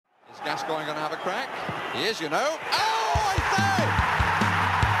Gascoigne going to have a crack? He is, you know. Oh, I say!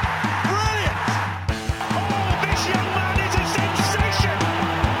 Brilliant! Oh, this young man is a sensation!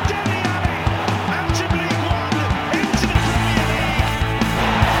 Dele Alli, out of League One, into the Premier League.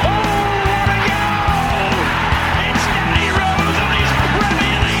 Oh, what a goal! It's Danny Rose on his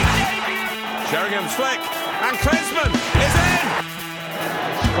Premier League debut. Sheringham's flick, and Klinsmann is in!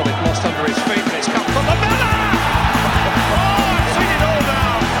 He's got it lost under his feet, and it's come from the Miller! Oh, I've seen it all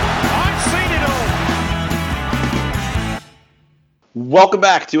now! I've seen it all! Welcome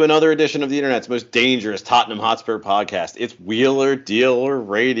back to another edition of the internet's most dangerous Tottenham Hotspur podcast. It's Wheeler Dealer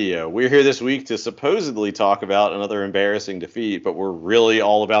Radio. We're here this week to supposedly talk about another embarrassing defeat, but we're really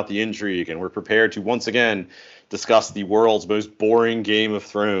all about the intrigue, and we're prepared to once again discuss the world's most boring Game of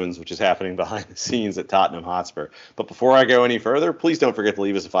Thrones, which is happening behind the scenes at Tottenham Hotspur. But before I go any further, please don't forget to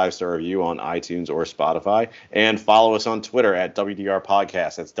leave us a 5-star review on iTunes or Spotify, and follow us on Twitter at WDR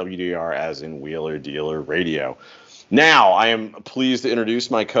Podcast. That's WDR as in Wheeler Dealer Radio. Now, I am pleased to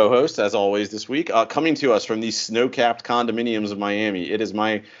introduce my co-host, as always this week, coming to us from the snow-capped condominiums of Miami. It is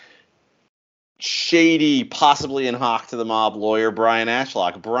my shady, possibly in hock to the mob lawyer, Brian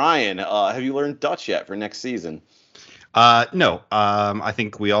Ashlock. Brian, have you learned Dutch yet for next season? No. I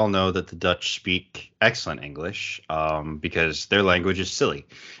think we all know that the Dutch speak excellent English because their language is silly.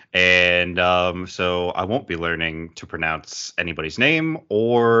 And so I won't be learning to pronounce anybody's name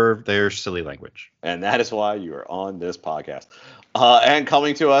or their silly language. And that is why you are on this podcast. And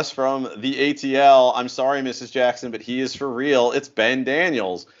coming to us from the ATL, I'm sorry, Mrs. Jackson, but he is for real. It's Ben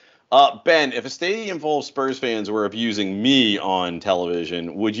Daniels. Ben, if a stadium full of Spurs fans were abusing me on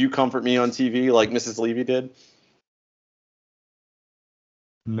television, would you comfort me on TV like Mrs. Levy did?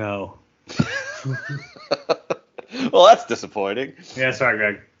 No. Well, that's disappointing. Yeah, sorry,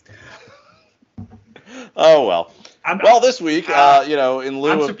 Greg. Oh, well. This week, in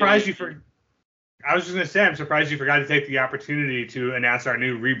lieu of... I'm surprised I was just going to say, I'm surprised you forgot to take the opportunity to announce our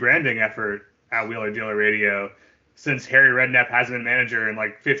new rebranding effort at Wheeler Dealer Radio. Since Harry Redknapp hasn't been manager in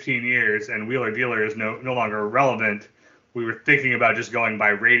like 15 years and Wheeler Dealer is no longer relevant, we were thinking about just going by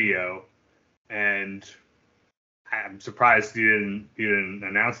radio. And I'm surprised you didn't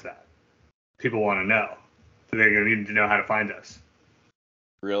announce that. People want to know. They're going to need to know how to find us.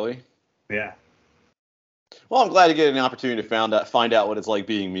 Really? Yeah. Well, I'm glad to get an opportunity to find out what it's like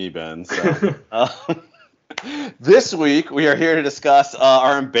being me, Ben. So, this week, we are here to discuss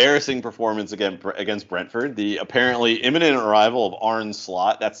our embarrassing performance against Brentford, the apparently imminent arrival of Arne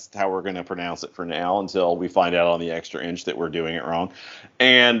Slot. That's how we're going to pronounce it for now until we find out on the extra inch that we're doing it wrong.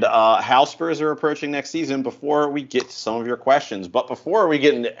 And how Spurs are approaching next season before we get to some of your questions. But before we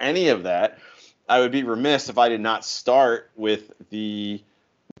get into any of that, I would be remiss if I did not start with the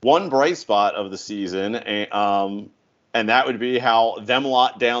one bright spot of the season, and that would be how them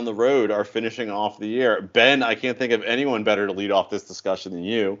lot down the road are finishing off the year. Ben, I can't think of anyone better to lead off this discussion than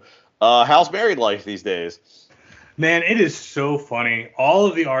you. How's married life these days? Man, it is so funny. All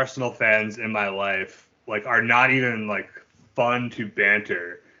of the Arsenal fans in my life are not even fun to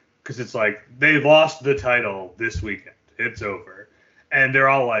banter because it's like they lost the title this weekend. It's over. And they're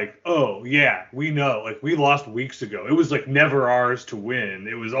all like, oh, yeah, we know. We lost weeks ago. It was, never ours to win.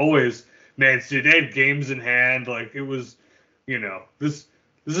 It was always, Man City. They had games in hand. It was, this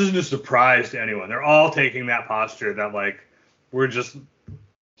isn't a surprise to anyone. They're all taking that posture that, we're just,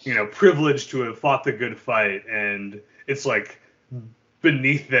 privileged to have fought the good fight. And it's,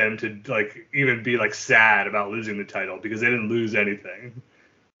 beneath them to, even be, sad about losing the title because they didn't lose anything.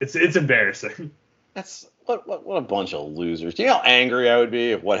 It's embarrassing. That's... What a bunch of losers. Do you know how angry I would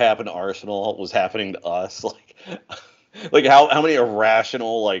be if what happened to Arsenal was happening to us? How many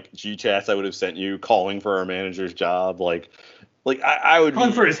irrational G-chats I would have sent you calling for our manager's job? I would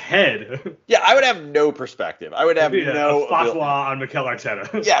calling for his head. Yeah, I would have no perspective. I would have no a fatwa on Mikel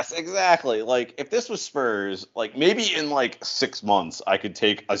Arteta. Yes, exactly. If this was Spurs, maybe in 6 months I could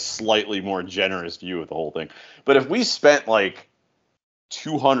take a slightly more generous view of the whole thing. But if we spent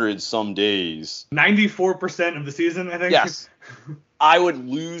 200 some days, 94% of the season, I think. Yes, I would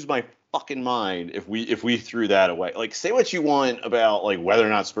lose my fucking mind if we threw that away. Say what you want about whether or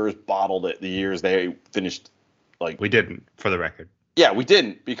not Spurs bottled it the years they finished. We didn't, for the record. Yeah, we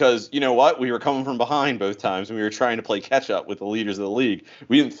didn't, because you know what? We were coming from behind both times, and we were trying to play catch up with the leaders of the league.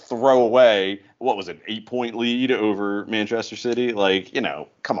 We didn't throw away, what was it, 8-point lead over Manchester City?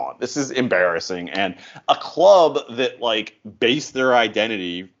 Come on. This is embarrassing. And a club that based their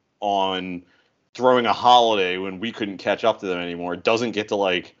identity on throwing a holiday when we couldn't catch up to them anymore doesn't get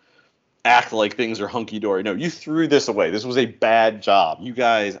to act like things are hunky-dory. No, you threw this away. This was a bad job. You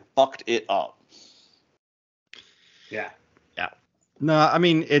guys fucked it up. Yeah. No, I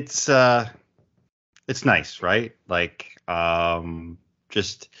mean it's nice, right? Like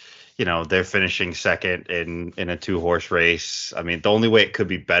just they're finishing second in a 2-horse race. I mean, the only way it could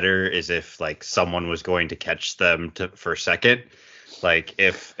be better is if like someone was going to catch them for second. Like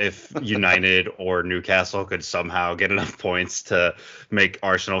if United or Newcastle could somehow get enough points to make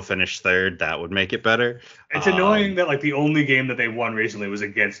Arsenal finish third, that would make it better. It's annoying that like the only game that they won recently was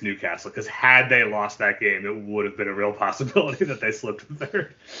against Newcastle, because had they lost that game, it would have been a real possibility that they slipped to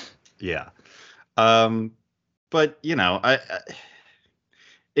third. Yeah. But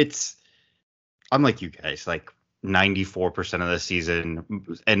I'm like you guys, like 94% of the season,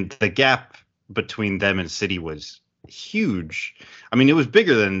 and the gap between them and City was huge. I mean, it was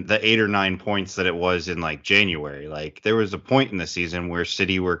bigger than the 8 or 9 points that it was in like January. Like there was a point in the season where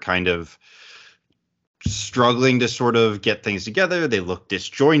City were kind of struggling to sort of get things together. They looked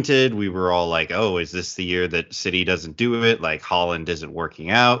disjointed. We were all like, oh, is this the year that City doesn't do it? Like Haaland isn't working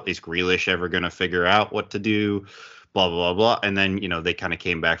out. Is Grealish ever going to figure out what to do? Blah, blah, blah, blah. And then, they kind of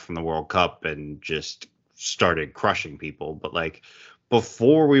came back from the World Cup and just started crushing people. But like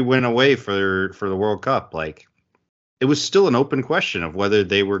before we went away for the World Cup, like it was still an open question of whether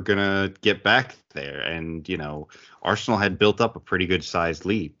they were going to get back there. And, Arsenal had built up a pretty good sized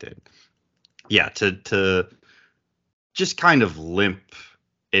lead. And yeah, to just kind of limp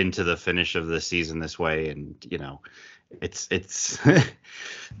into the finish of the season this way. And, it's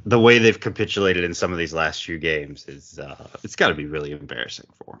the way they've capitulated in some of these last few games is it's got to be really embarrassing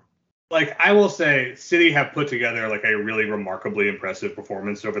for them. Like, I will say, City have put together like a really remarkably impressive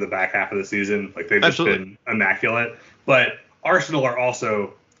performance over the back half of the season. Like they've just been immaculate. But Arsenal are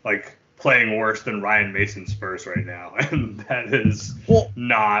also like playing worse than Ryan Mason's Spurs right now, and that is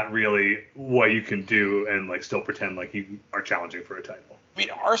not really what you can do and like still pretend like you are challenging for a title. I mean,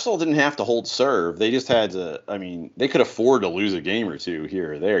 Arsenal didn't have to hold serve. They just had to. I mean, they could afford to lose a game or two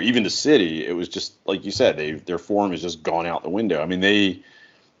here or there. Even to City, it was just like you said. Their form has just gone out the window. I mean,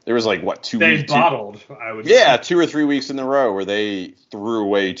 there was like what 2 weeks. They bottled. I would. Yeah, say. 2 or 3 weeks in a row where they threw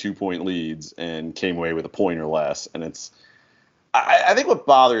away 2-point leads and came away with a point or less. And it's. I think what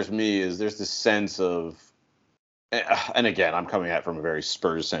bothers me is there's this sense of, and again, I'm coming at it from a very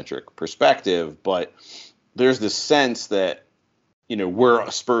Spurs-centric perspective, but there's this sense that,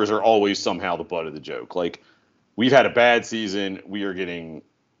 we're Spurs are always somehow the butt of the joke. Like, we've had a bad season. We are getting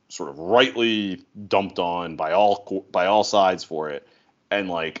sort of rightly dumped on by all sides for it. And,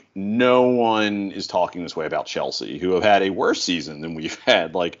 like, no one is talking this way about Chelsea, who have had a worse season than we've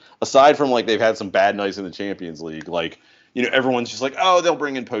had. Like, aside from, like, they've had some bad nights in the Champions League, like, everyone's just like, oh, they'll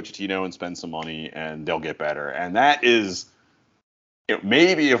bring in Pochettino and spend some money and they'll get better. And that is,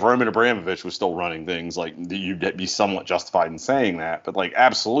 maybe if Roman Abramovich was still running things, like you'd be somewhat justified in saying that, but like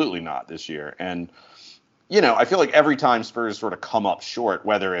absolutely not this year. And, I feel like every time Spurs sort of come up short,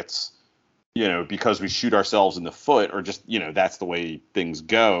 whether it's, because we shoot ourselves in the foot or just, that's the way things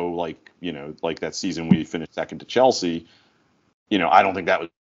go. Like, like that season we finished second to Chelsea, I don't think that was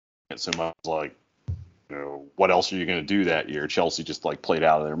so much like, what else are you going to do that year? Chelsea just like played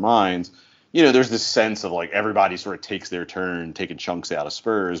out of their minds. There's this sense of like everybody sort of takes their turn, taking chunks out of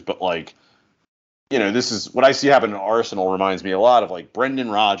Spurs. But like, this is what I see happen in Arsenal reminds me a lot of like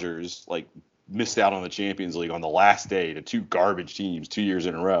Brendan Rodgers, like missed out on the Champions League on the last day to 2 garbage teams 2 years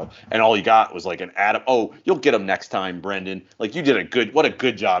in a row. And all he got was like an oh, you'll get him next time, Brendan. Like you did what a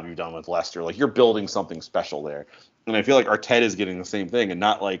good job you've done with Leicester. Like you're building something special there. And I feel like Arteta is getting the same thing and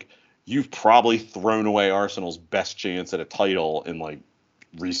not like, you've probably thrown away Arsenal's best chance at a title in like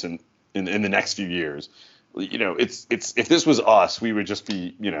in the next few years. It's if this was us, we would just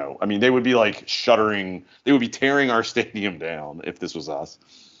be, I mean, they would be like shuddering. They would be tearing our stadium down if this was us.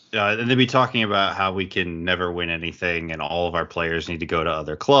 And they'd be talking about how we can never win anything and all of our players need to go to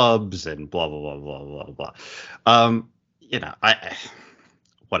other clubs and blah, blah, blah, blah, blah, blah.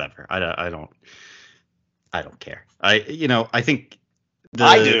 Whatever. I don't care. I think.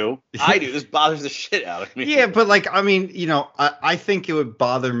 I do. This bothers the shit out of me. Yeah, but like, I mean, I think it would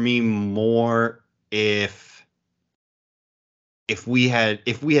bother me more if we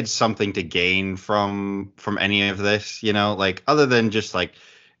had something to gain from any of this, like other than just like,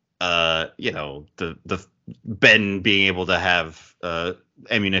 the Ben being able to have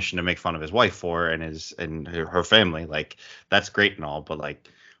ammunition to make fun of his wife for and her family, like that's great and all, but like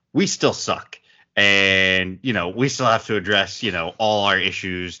we still suck. And, we still have to address, all our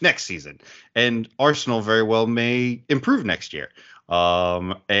issues next season. And Arsenal very well may improve next year.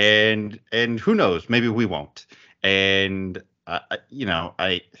 And who knows? Maybe we won't. And,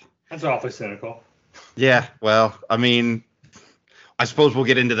 That's awfully cynical. Yeah, well, I mean, I suppose we'll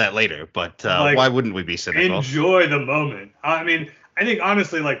get into that later. But why wouldn't we be cynical? Enjoy the moment. I mean, I think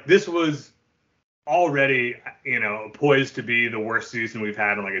honestly, like this was already, poised to be the worst season we've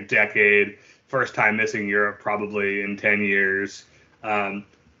had in like a decade. First time missing Europe probably in 10 years.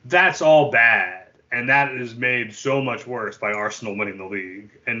 That's all bad. And that is made so much worse by Arsenal winning the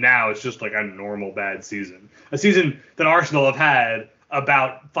league. And now it's just like a normal bad season. A season that Arsenal have had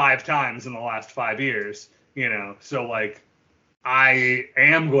about 5 times in the last 5 years, So like I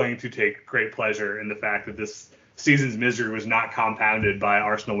am going to take great pleasure in the fact that this season's misery was not compounded by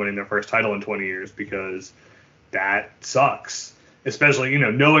Arsenal winning their first title in 20 years, because that sucks. Especially,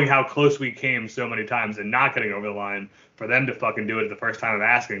 knowing how close we came so many times and not getting over the line, for them to fucking do it the first time of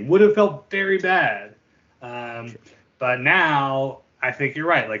asking would have felt very bad. But now I think you're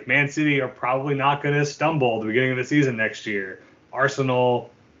right. Like Man City are probably not going to stumble at the beginning of the season next year.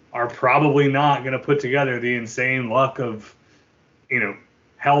 Arsenal are probably not going to put together the insane luck of,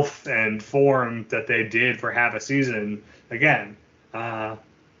 health and form that they did for half a season again.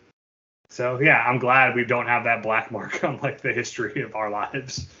 So yeah, I'm glad we don't have that black mark on like the history of our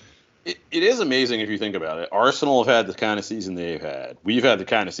lives. It is amazing if you think about it. Arsenal have had the kind of season they've had. We've had the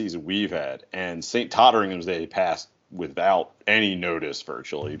kind of season we've had. And St. Totteringham's Day passed without any notice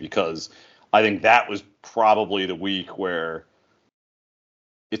virtually, because I think that was probably the week where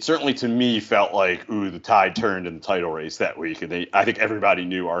it certainly to me felt like, the tide turned in the title race that week. And I think everybody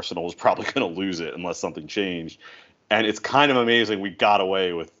knew Arsenal was probably going to lose it unless something changed. And it's kind of amazing we got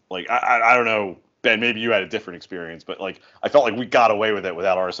away with, like, I don't know, Ben, maybe you had a different experience, but like I felt like we got away with it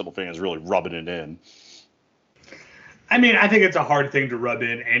without Arsenal fans really rubbing it in. I mean, I think it's a hard thing to rub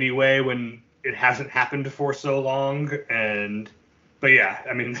in anyway when it hasn't happened for so long. But yeah,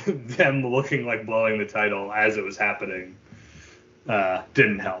 I mean, them looking like blowing the title as it was happening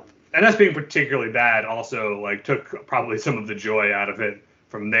didn't help. And us being particularly bad also like took probably some of the joy out of it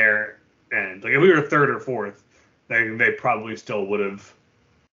from their end. Like if we were third or fourth, they probably still would have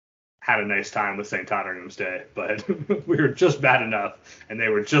had a nice time with St. Totteringham's Day, but we were just bad enough, and they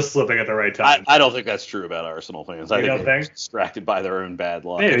were just slipping at the right time. I don't think that's true about Arsenal fans. I think they're distracted by their own bad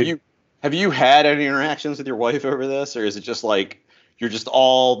luck. Have you had any interactions with your wife over this, or is it just like you're just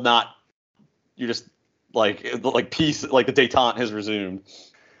all not? You're just like peace, like the détente has resumed.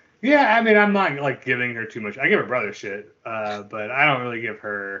 Yeah, I mean, I'm not like giving her too much. I give her brother shit, but I don't really give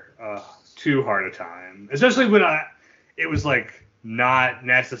her too hard a time, especially when it was like not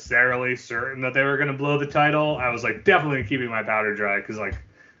necessarily certain that they were going to blow the title. I was like definitely keeping my powder dry because like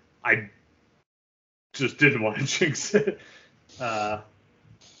I just didn't want to jinx it. But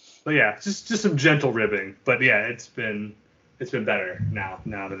yeah, just some gentle ribbing. But yeah, it's been better now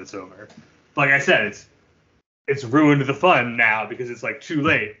that it's over. Like I said, it's ruined the fun now because it's like too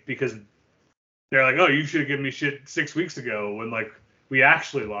late, because they're like, oh, you should have given me shit 6 weeks ago when like we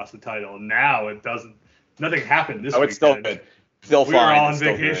actually lost the title. Now it doesn't. Nothing happened this week. It's still good. Still fine. We were all on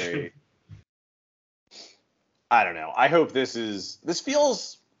vacation. I don't know. I hope this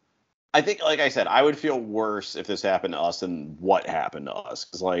feels. I think, like I said, I would feel worse if this happened to us than what happened to us.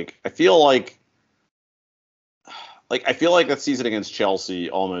 Because, like, I feel like that season against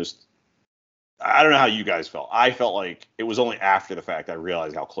Chelsea almost. I don't know how you guys felt. I felt like it was only after the fact I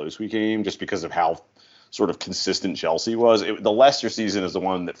realized how close we came, just because of how sort of consistent Chelsea was. The Leicester season is the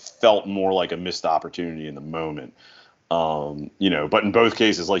one that felt more like a missed opportunity in the moment. But in both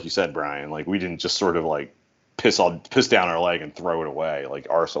cases, like you said, Brian, like we didn't just sort of like piss down our leg and throw it away like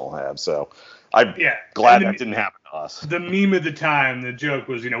Arsenal have. So I'm glad that didn't happen to us. The meme of the time, the joke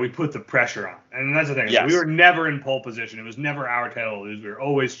was, we put the pressure on. And that's the thing. Yes. We were never in pole position. It was never our title. We were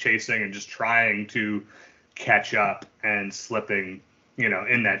always chasing and just trying to catch up and slipping,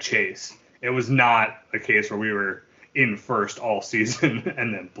 in that chase. It was not a case where we were in first all season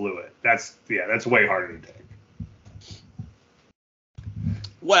and then blew it. That's way harder to take.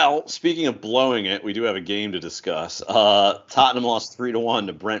 Well, speaking of blowing it, we do have a game to discuss. Tottenham lost 3-1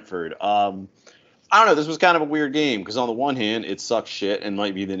 to Brentford. I don't know. This was kind of a weird game because on the one hand, it sucks shit and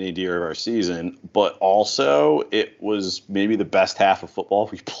might be the nadir of our season, but also it was maybe the best half of football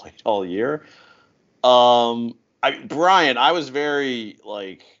we played all year. Brian, I was very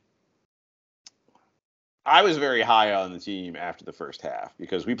high on the team after the first half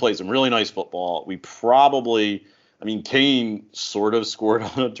because we played some really nice football. Kane sort of scored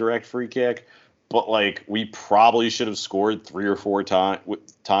on a direct free kick, but like we probably should have scored 3 or 4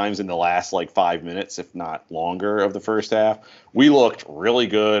 times in the last 5 minutes, if not longer, of the first half. We looked really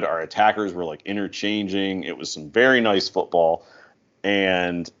good. Our attackers were interchanging. It was some very nice football.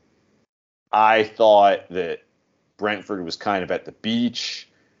 And I thought that Brentford was kind of at the beach.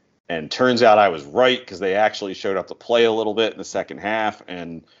 And turns out I was right because they actually showed up to play a little bit in the second half.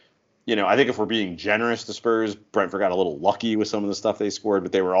 And I think if we're being generous to Spurs, Brentford got a little lucky with some of the stuff they scored,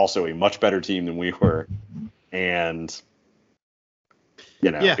 but they were also a much better team than we were. And,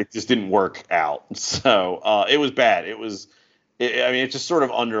 it just didn't work out. So it was bad. It just sort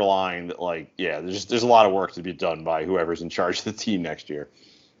of underlined that, like, there's a lot of work to be done by whoever's in charge of the team next year.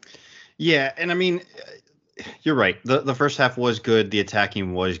 Yeah, and I mean, you're right. The first half was good. The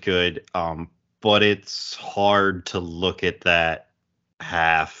attacking was good. But it's hard to look at that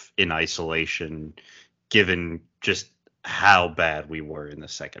half in isolation, given just how bad we were in the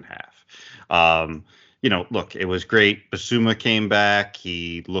second half. Look, it was great. Basuma came back.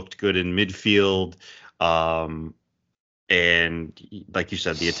 He looked good in midfield. And like you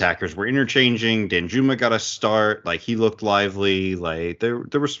said, the attackers were interchanging. Danjuma got a start. Like, he looked lively. Like, there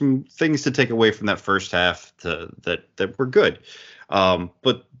were some things to take away from that first half that were good.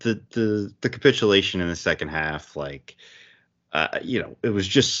 But the capitulation in the second half, like, it was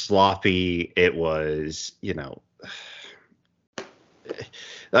just sloppy. It was,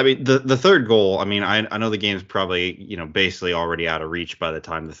 I mean, the third goal, I mean, I know the game's probably, basically already out of reach by the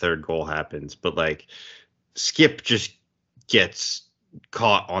time the third goal happens, but, like, Skip just gets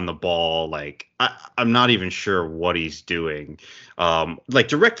caught on the ball. Like, I'm not even sure what he's doing. Like,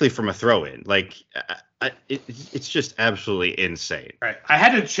 directly from a throw in. Like, it's just absolutely insane. Right. I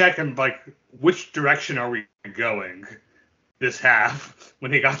had to check him, like, which direction are we going this half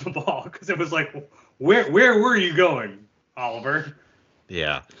when he got the ball? Because it was like, where were you going, Oliver?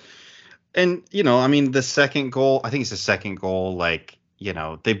 Yeah. And, I mean, the second goal, I think it's the second goal, like,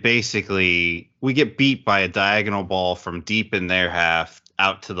 we get beat by a diagonal ball from deep in their half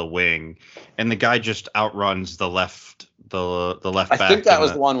out to the wing, and the guy just outruns the left back. I think that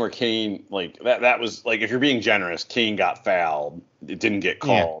was the one where Kane, like, that was, like, if you're being generous, Kane got fouled. It didn't get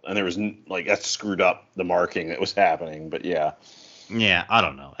called, and there was, like, that screwed up the marking that was happening, but yeah. Yeah, I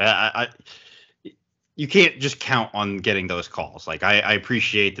don't know. You can't just count on getting those calls. Like, I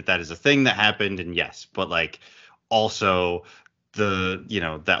appreciate that is a thing that happened, and yes, but, like, also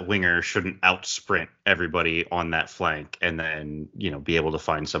that winger shouldn't out sprint everybody on that flank and then, be able to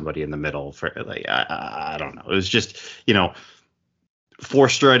find somebody in the middle for, like, I don't know. It was just,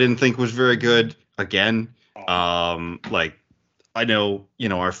 Forster I didn't think was very good again. Like, I know,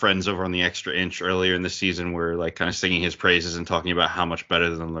 our friends over on the Extra Inch earlier in the season were, like, kind of singing his praises and talking about how much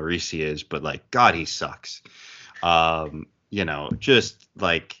better than Larisi is, but, like, God, he sucks. Just,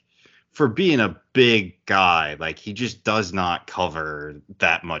 like, for being a big guy, like, he just does not cover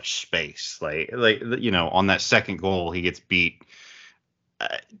that much space. Like on that second goal, he gets beat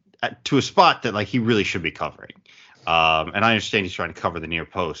to a spot that, like, he really should be covering. And I understand he's trying to cover the near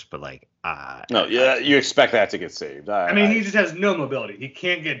post, but, like, you expect that to get saved. I mean, he just has no mobility. He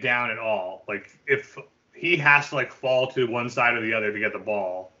can't get down at all. Like, if he has to, like, fall to one side or the other to get the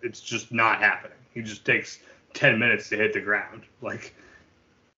ball, it's just not happening. He just takes 10 minutes to hit the ground. Like,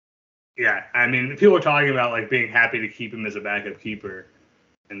 yeah, I mean, people are talking about, like, being happy to keep him as a backup keeper,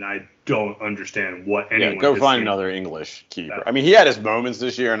 and I don't understand what anyone. Go find another English keeper. I mean, he had his moments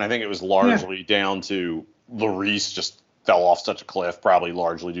this year, and I think it was largely down to Lloris just fell off such a cliff, probably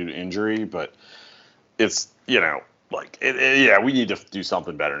largely due to injury. But it's, we need to do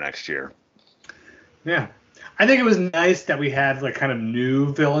something better next year. Yeah. I think it was nice that we had, like, kind of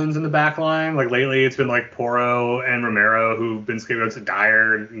new villains in the back line. Like, lately it's been, like, Porro and Romero, who've been scapegoats to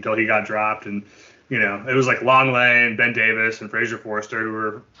Dyer until he got dropped. And, it was, like, Longley and Ben Davis and Fraser Forster who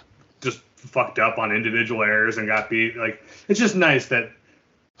were just fucked up on individual errors and got beat. Like, it's just nice that,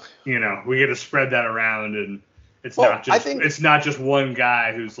 we get to spread that around, and it's not just one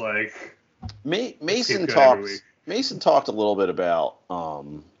guy who's, like, Mason talked a little bit about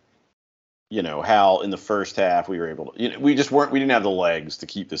how in the first half we were able to, we didn't have the legs to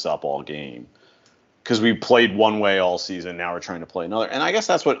keep this up all game because we played one way all season. Now we're trying to play another. And I guess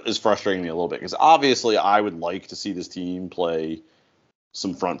that's what is frustrating me a little bit, because obviously I would like to see this team play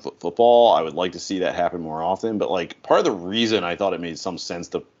some front foot football. I would like to see that happen more often. But, like, part of the reason I thought it made some sense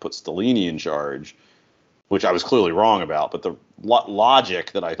to put Stellini in charge, which I was clearly wrong about, but the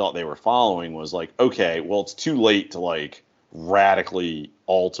logic that I thought they were following was, like, okay, well, it's too late to, like, radically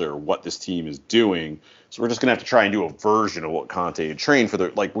alter what this team is doing, so we're just gonna have to try and do a version of what Conte had trained for.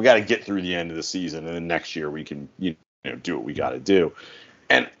 We got to get through the end of the season, and then next year we can do what we got to do.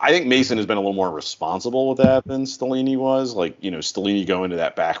 And I think Mason has been a little more responsible with that than Stellini was. Like, Stellini going to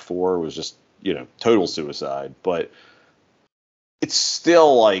that back four was just total suicide. But it's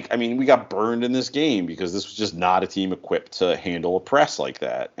still, like, I mean, we got burned in this game because this was just not a team equipped to handle a press like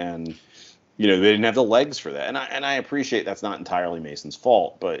that. And they didn't have the legs for that. And I appreciate that's not entirely Mason's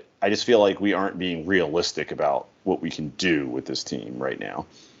fault, but I just feel like we aren't being realistic about what we can do with this team right now.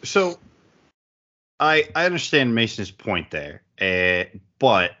 So I understand Mason's point there,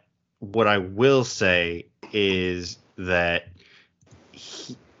 but what I will say is that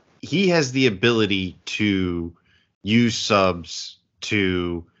he has the ability to use subs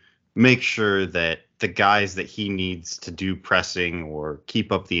to make sure that the guys that he needs to do pressing or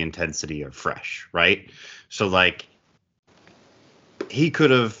keep up the intensity are fresh, right? So like he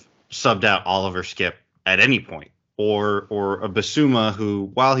could have subbed out Oliver Skip at any point, or a Basuma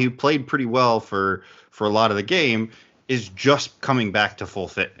who, while he played pretty well for a lot of the game, is just coming back to full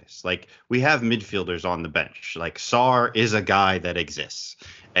fitness. Like we have midfielders on the bench. Like Sarr is a guy that exists,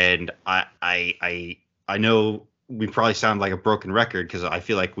 and I know we probably sound like a broken record because I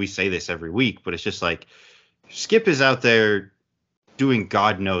feel like we say this every week, but it's just like Skip is out there doing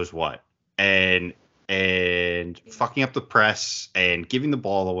God knows what and fucking up the press and giving the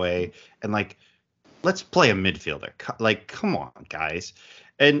ball away, and like let's play a midfielder. Like come on, guys.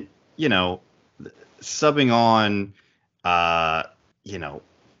 And subbing on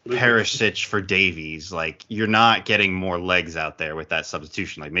Perisic for Davies, like you're not getting more legs out there with that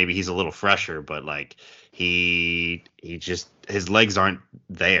substitution. Like maybe he's a little fresher, but like he just, his legs aren't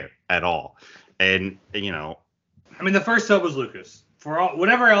there at all. And I mean, the first sub was Lucas. For all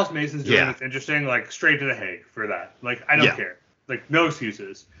whatever else Mason's doing that's interesting, like straight to the Hague for that. Like I don't care. Like no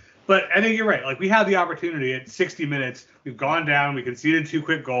excuses. But I think you're right. Like we have the opportunity at 60 minutes. We've gone down. We conceded 2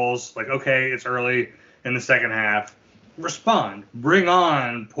 quick goals. Like okay, it's early in the second half. Respond. Bring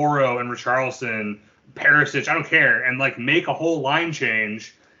on Porro and Richarlison, Perisic. I don't care. And like make a whole line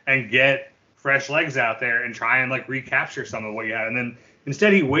change and get fresh legs out there and try and like recapture some of what you had. And then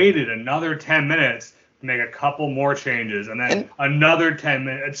instead he waited another 10 minutes to make a couple more changes and then another 10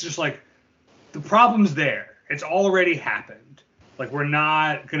 minutes. It's just like the problem's there. It's already happened. Like we're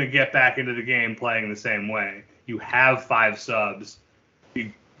not going to get back into the game playing the same way. You have 5 subs.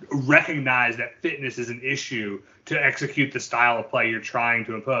 You recognize that fitness is an issue to execute the style of play you're trying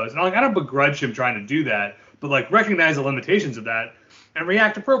to impose. And like I don't begrudge him trying to do that, but like recognize the limitations of that and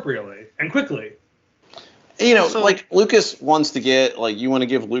react appropriately and quickly. Like Lucas wants to get, like, you want to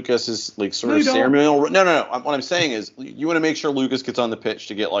give Lucas his like sort of ceremonial. No. What I'm saying is you want to make sure Lucas gets on the pitch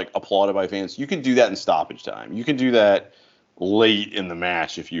to get like applauded by fans. You can do that in stoppage time. You can do that late in the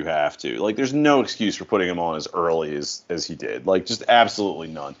match if you have to. Like there's no excuse for putting him on as early as he did. Like just absolutely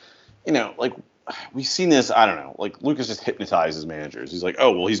none. Like we've seen this, I don't know, like Lucas just hypnotizes managers. He's like,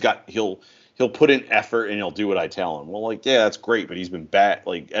 oh well, he'll put in effort and he'll do what I tell him. Well, like, yeah, that's great, but he's been bad,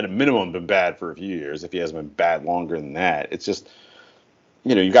 like at a minimum been bad for a few years. If he hasn't been bad longer than that, it's just,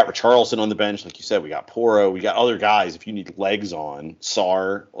 you got Richarlison on the bench, like you said, we got Porro, we got other guys. If you need legs on,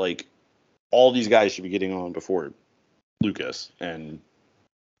 Sarr, like all these guys should be getting on before Lucas. And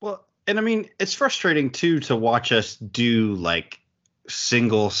I mean, it's frustrating too to watch us do like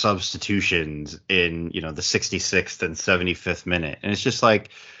single substitutions in the 66th and 75th minute, and it's just like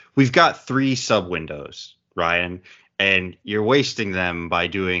we've got 3 sub windows, Ryan, and you're wasting them by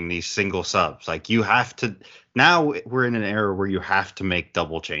doing these single subs. Like you have to, now we're in an era where you have to make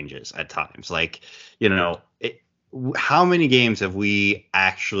double changes at times. Like how many games have we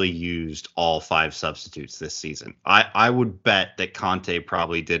actually used all 5 substitutes this season? I would bet that Conte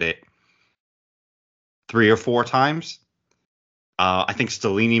probably did it 3 or 4 times. I think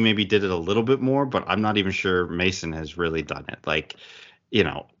Stellini maybe did it a little bit more, but I'm not even sure Mason has really done it. Like,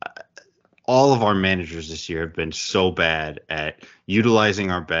 all of our managers this year have been so bad at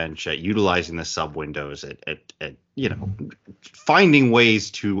utilizing our bench, at utilizing the sub windows, at finding ways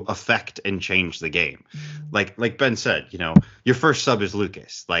to affect and change the game. Like Ben said, your first sub is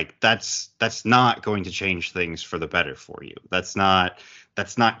Lucas. Like that's not going to change things for the better for you. That's not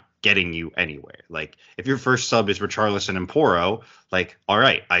getting you anywhere. Like if your first sub is Richarlison and Porro, like, all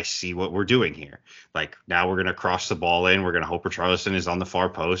right, I see what we're doing here. Like now we're gonna cross the ball in. We're gonna hope Richarlison is on the far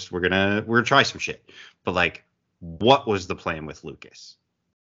post. We're gonna try some shit. But like, what was the plan with Lucas?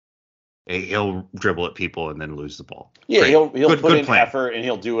 He'll dribble at people and then lose the ball. Yeah, Great. he'll good put in plan. effort and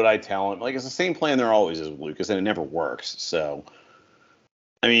he'll do what I tell him. Like it's the same plan there always is with Lucas, and it never works. So,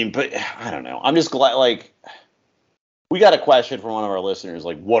 I mean, but I don't know. I'm just glad. Like, we got a question from one of our listeners.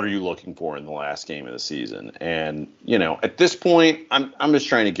 Like, what are you looking for in the last game of the season? And at this point, I'm just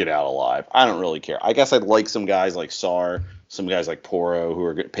trying to get out alive. I don't really care. I guess I'd like some guys like Sarr, some guys like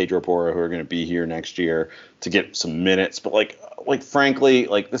Pedro Porro, who are going to be here next year to get some minutes. But like frankly,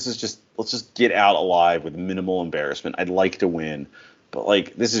 like this is just, let's just get out alive with minimal embarrassment. I'd like to win. But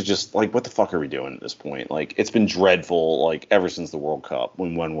like, this is just like, what the fuck are we doing at this point? Like, it's been dreadful, like, ever since the World Cup,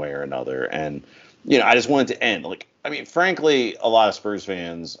 in one way or another. And I just want it to end. Like, I mean, frankly, a lot of Spurs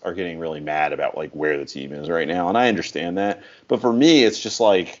fans are getting really mad about like where the team is right now, and I understand that. But for me, it's just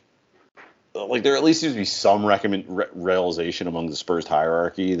like there at least seems to be some realization among the Spurs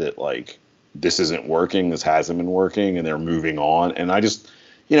hierarchy that like this isn't working, this hasn't been working, and they're moving on. And I just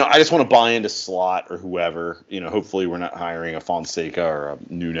want to buy into Slot or whoever. Hopefully we're not hiring a Fonseca or a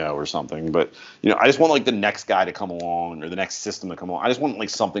Nuno or something. But I just want like the next guy to come along or the next system to come along. I just want like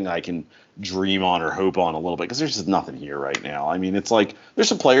something I can dream on or hope on a little bit, because there's just nothing here right now. I mean, it's like there's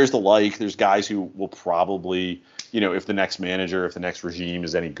some players to like. There's guys who will probably, if the next manager, if the next regime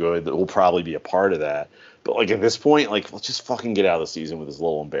is any good, that will probably be a part of that. But like at this point, like let's just fucking get out of the season with as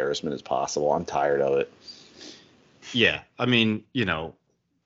little embarrassment as possible. I'm tired of it. Yeah, I mean,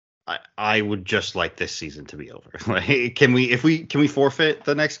 I would just like this season to be over. Like, can we forfeit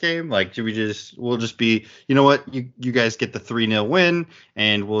the next game? Like, we'll just be, you know what, you guys get the 3-0 win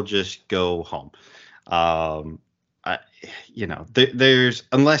and we'll just go home. There's,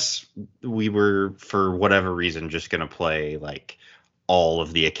 unless we were for whatever reason just gonna play like all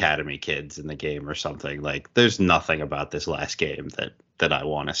of the academy kids in the game or something, like there's nothing about this last game that I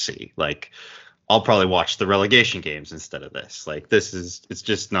want to see. Like, I'll probably watch the relegation games instead of this. Like, it's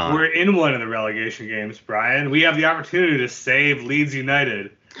just not. We're in one of the relegation games, Brian. We have the opportunity to save Leeds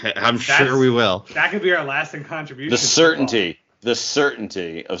United. I'm sure we will. That could be our lasting contribution. The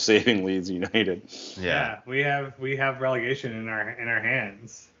certainty of saving Leeds United. Yeah, we have relegation in our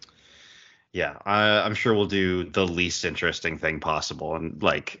hands. Yeah, I'm sure we'll do the least interesting thing possible and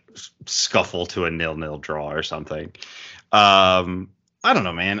like scuffle to a 0-0 draw or something. I don't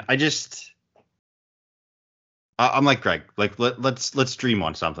know, man. I'm like Greg. Like let's dream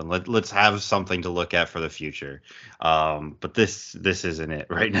on something. Let's have something to look at for the future. But this isn't it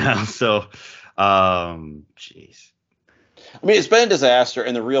right now. So, jeez. I mean, it's been a disaster,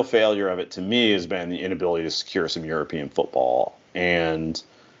 and the real failure of it to me has been the inability to secure some European football, and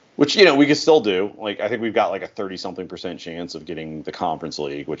which we could still do. Like, I think we've got like a 30-something% chance of getting the Conference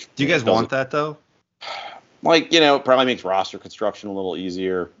League. Which do you guys want that though? Like, it probably makes roster construction a little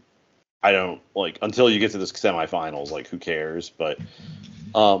easier. I don't like until you get to the semifinals. Like, who cares? But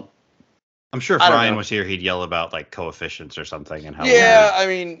I'm sure if Ryan was here, he'd yell about like coefficients or something and how. Yeah, I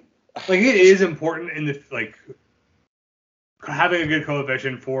mean, like it is important in the like having a good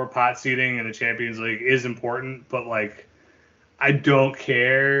coefficient for pot seeding in the Champions League is important. But like, I don't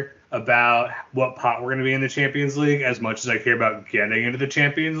care about what pot we're going to be in the Champions League as much as I care about getting into the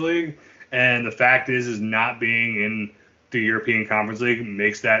Champions League. And the fact is not being in the European Conference League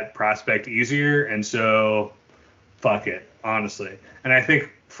makes that prospect easier, and so fuck it, honestly. And I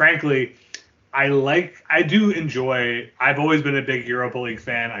think, frankly, I've always been a big Europa League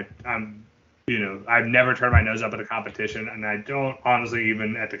fan. I've never turned my nose up at a competition, and I don't honestly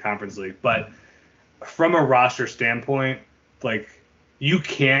even at the Conference League. But from a roster standpoint, like, you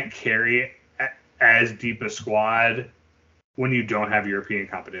can't carry as deep a squad when you don't have European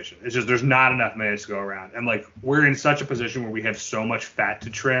competition. It's just there's not enough minutes to go around. And like, we're in such a position where we have so much fat to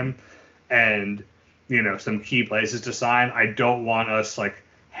trim and, some key places to sign. I don't want us like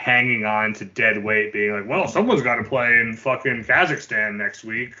hanging on to dead weight being like, well, someone's got to play in fucking Kazakhstan next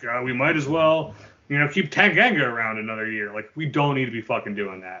week. We might as well, keep Tanganga around another year. Like, we don't need to be fucking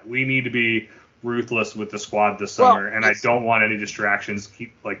doing that. We need to be ruthless with the squad this summer, and I don't want any distractions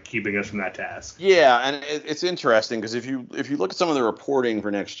keeping us from that task. Yeah, and it's interesting because if you look at some of the reporting for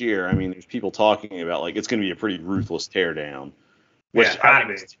next year, I mean, there's people talking about like it's going to be a pretty ruthless teardown. Which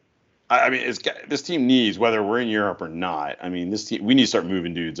this team needs, whether we're in Europe or not. I mean, this team, we need to start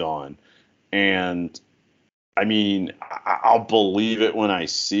moving dudes on, and I mean, I'll believe it when I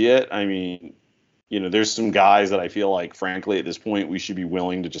see it. I mean, there's some guys that I feel like, frankly, at this point, we should be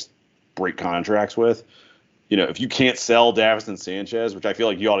willing to just break contracts with. If you can't sell Davinson Sanchez, which I feel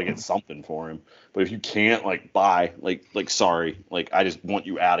like you ought to get something for him, but if you can't, like, buy, like sorry, like, I just want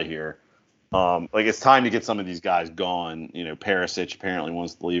you out of here. Like, it's time to get some of these guys gone. Perisic apparently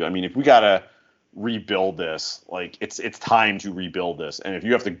wants to leave. I mean, if we gotta rebuild this, like, it's time to rebuild this. And if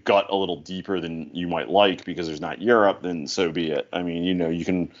you have to gut a little deeper than you might like because there's not Europe, then so be it. I mean, you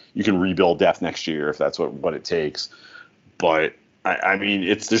can rebuild depth next year if that's what it takes. But I mean,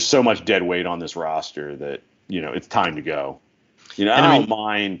 there's so much dead weight on this roster that, it's time to go. I don't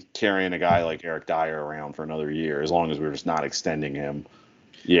mind carrying a guy like Eric Dyer around for another year as long as we're just not extending him.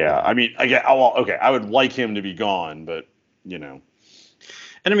 Yeah, I mean, I would like him to be gone, but, And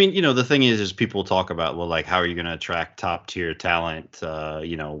I mean, the thing is people talk about, well, like, how are you going to attract top tier talent,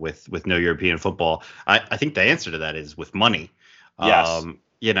 with no European football? I think the answer to that is with money. Yes.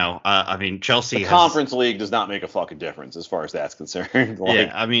 I mean, Chelsea The has Conference League does not make a fucking difference as far as that's concerned.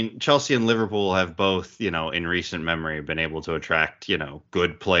 yeah, I mean, Chelsea and Liverpool have both, in recent memory been able to attract,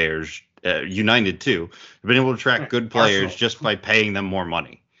 good players. United too, have been able to attract good players Arsenal. just by paying them more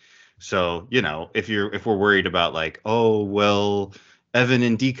money. So, if we're worried about like, oh, well, Evan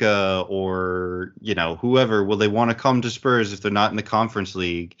Ndika or, whoever, will they want to come to Spurs if they're not in the Conference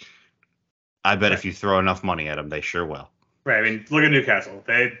League? I bet if you throw enough money at them, they sure will. Right. I mean, look at Newcastle.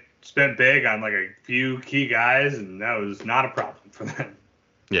 They spent big on like a few key guys, and that was not a problem for them.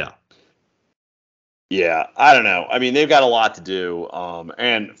 Yeah. Yeah, I don't know. I mean, they've got a lot to do.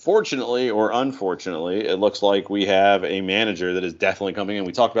 And fortunately or unfortunately, it looks like we have a manager that is definitely coming in.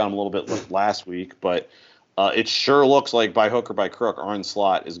 We talked about him a little bit last week, but it sure looks like by hook or by crook, Arne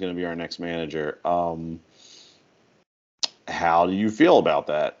Slot is going to be our next manager. How do you feel about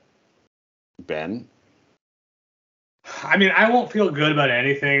that, Ben? I mean, I won't feel good about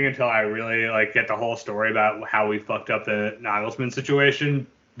anything until I really get the whole story about how we fucked up the Nagelsmann situation.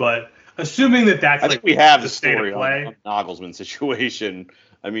 But assuming that that's I think we have the state story of play. on the Nagelsmann situation.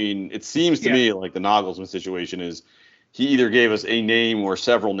 I mean, it seems to me like the Nagelsmann situation is he either gave us a name or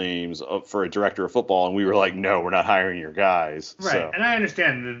several names for a director of football, and we were like, no, we're not hiring your guys. Right, So. and I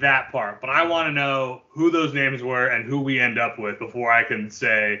understand that part, but I want to know who those names were and who we end up with before I can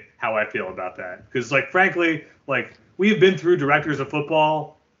say how I feel about that. Because, frankly, we've been through directors of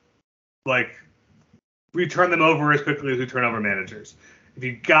football, we turn them over as quickly as we turn over managers. If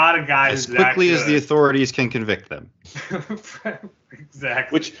you got a guy as who's quickly that as the authorities can convict them.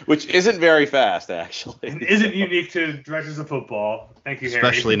 Exactly. Which isn't very fast, actually. And isn't unique to directors of football. Thank you, Harry.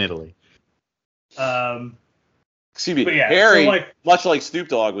 Especially in Italy. Excuse me, yeah, Harry, so, much like Snoop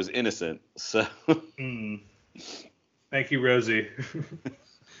Dogg, was innocent. So. Thank you, Rosie.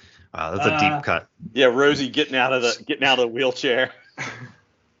 Wow, that's a deep cut. Yeah, Rosie getting out of the wheelchair.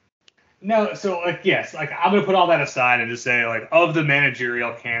 No, so yes, I'm gonna put all that aside and just say of the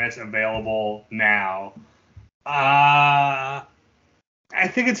managerial candidates available now, I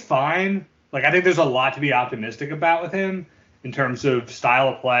think it's fine. I think there's a lot to be optimistic about with him in terms of style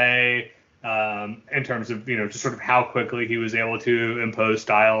of play, in terms of just sort of how quickly he was able to impose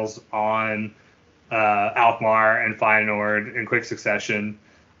styles on Alkmaar and Feyenoord in quick succession.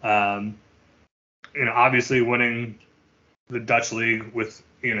 Obviously winning the Dutch league with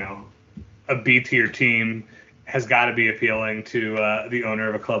a B-tier team has got to be appealing to the owner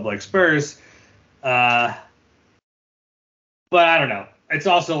of a club like Spurs. But I don't know. It's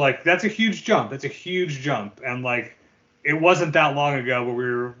also that's a huge jump. That's a huge jump. And it wasn't that long ago where we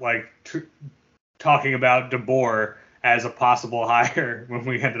were talking about De Boer as a possible hire when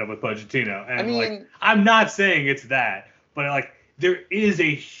we ended up with Pochettino. And I mean, I'm not saying it's that, but there is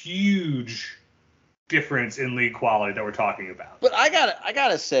a huge difference in league quality that we're talking about. But I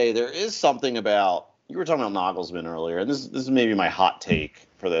gotta say, there is something about, you were talking about Nagelsmann earlier, and this is maybe my hot take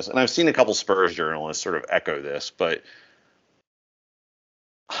for this, and I've seen a couple Spurs journalists sort of echo this, but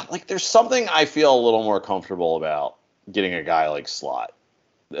there's something I feel a little more comfortable about getting a guy like Slot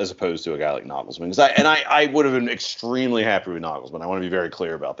as opposed to a guy like Nagelsmann. I would have been extremely happy with Nagelsmann. I want to be very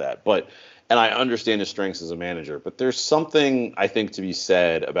clear about that. And I understand his strengths as a manager, but there's something I think to be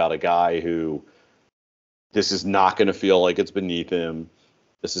said about a guy who this is not going to feel like it's beneath him.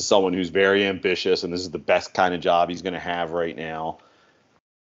 This is someone who's very ambitious, and this is the best kind of job he's going to have right now.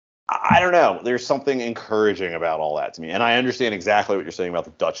 I don't know. There's something encouraging about all that to me. And I understand exactly what you're saying about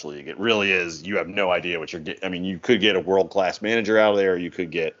the Dutch league. It really is. You have no idea what you're getting. I mean, you could get a world-class manager out of there, or you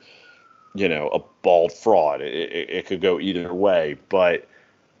could get, a bald fraud. It could go either way. But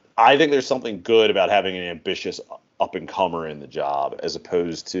I think there's something good about having an ambitious up-and-comer in the job as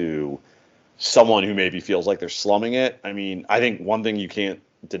opposed to someone who maybe feels like they're slumming it. I mean, I think one thing you can't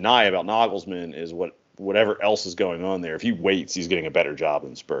deny about Nagelsmann is whatever else is going on there. If he waits, he's getting a better job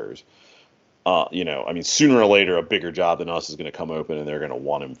than Spurs. Sooner or later, a bigger job than us is going to come open, and they're going to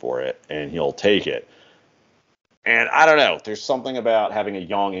want him for it, and he'll take it. And I don't know. There's something about having a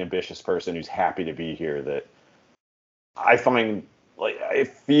young, ambitious person who's happy to be here that I find it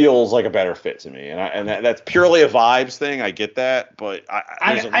feels like a better fit to me. And that's purely a vibes thing. I get that, but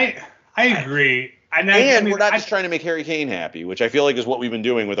I agree. We're not just trying to make Harry Kane happy, which I feel like is what we've been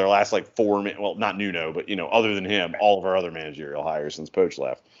doing with our last 4 well, not Nuno, but other than him, all of our other managerial hires since Poch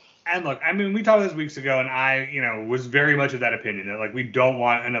left. And look, we talked this weeks ago, and I, was very much of that opinion that we don't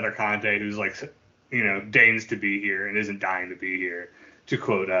want another Conte who's deigns to be here and isn't dying to be here, to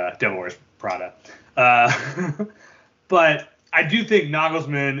quote Devil Wears Prada. But I do think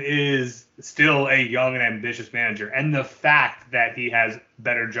Nagelsmann is still a young and ambitious manager, and the fact that he has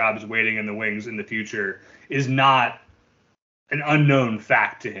better jobs waiting in the wings in the future is not an unknown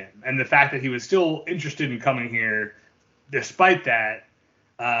fact to him. And the fact that he was still interested in coming here, despite that,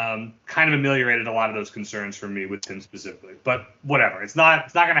 kind of ameliorated a lot of those concerns for me with him specifically. But whatever, it's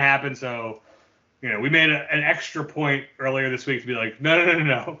not going to happen. So, we made an extra point earlier this week to be like,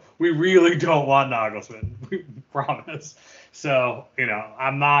 no, we really don't want Nagelsmann. We promise. So,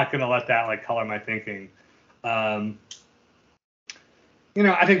 I'm not going to let that like color my thinking. I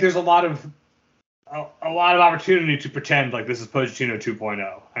think there's a lot of opportunity to pretend like this is Pochettino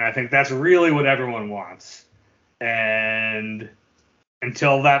 2.0, and I think that's really what everyone wants. And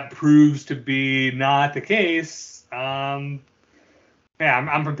until that proves to be not the case, I'm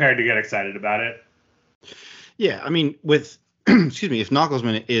prepared to get excited about it. Yeah, I mean, with excuse me, if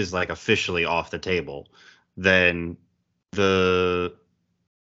Nagelsmann is like officially off the table, then the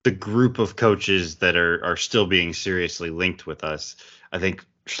group of coaches that are still being seriously linked with us, I think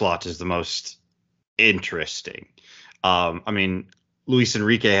Schlott is the most interesting. I mean, Luis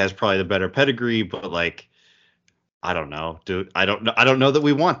Enrique has probably the better pedigree, but like, I don't know, dude. I don't know that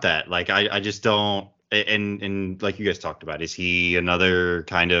we want that. Like, I just don't. And like you guys talked about, is he another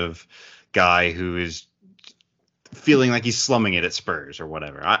kind of guy who is feeling like he's slumming it at Spurs or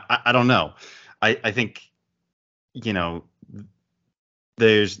whatever? I don't know. I think,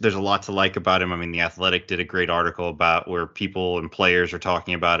 there's a lot to like about him. I mean, The Athletic did a great article about where people and players are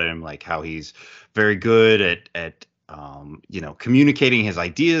talking about him, like how he's very good at communicating his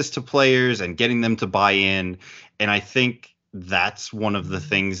ideas to players and getting them to buy in. And I think that's one of the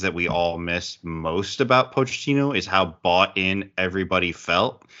things that we all miss most about Pochettino is how bought in everybody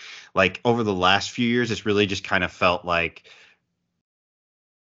felt. Like over the last few years, it's really just kind of felt like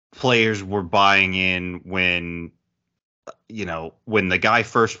players were buying in when the guy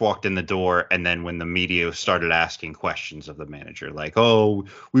first walked in the door, and then when the media started asking questions of the manager, like, oh,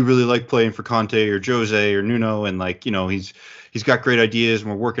 we really like playing for Conte or Jose or Nuno, and like, he's got great ideas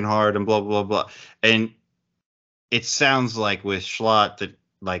and we're working hard and blah, blah, blah. And it sounds like with Schlott that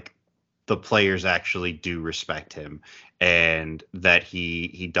like the players actually do respect him, and that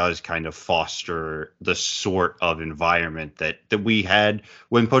he does kind of foster the sort of environment that we had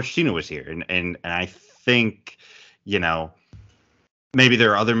when Pochettino was here. And I think, maybe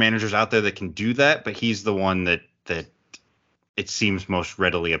there are other managers out there that can do that, but he's the one that it seems most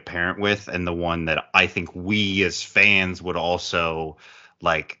readily apparent with, and the one that I think we as fans would also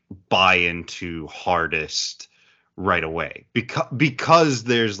like buy into hardest right away, because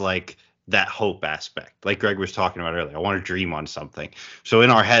there's like that hope aspect, like Greg was talking about earlier. I want to dream on something. So in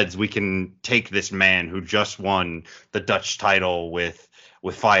our heads, we can take this man who just won the Dutch title with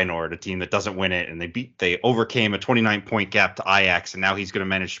Feyenoord, a team that doesn't win it, and they overcame a 29-point gap to Ajax, and now he's going to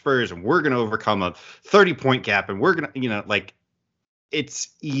manage Spurs, and we're going to overcome a 30-point gap, and we're going to, like, it's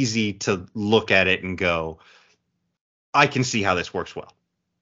easy to look at it and go, I can see how this works well.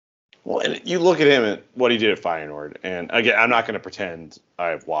 Well, and you look at him and what he did at Feyenoord, and again, I'm not going to pretend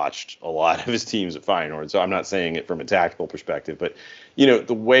I've watched a lot of his teams at Feyenoord, so I'm not saying it from a tactical perspective, but,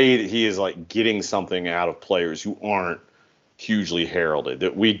 the way that he is, like, getting something out of players who aren't hugely heralded,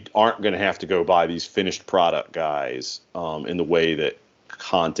 that we aren't going to have to go buy these finished product guys in the way that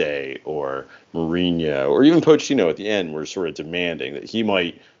Conte or Mourinho or even Pochettino at the end were sort of demanding, that he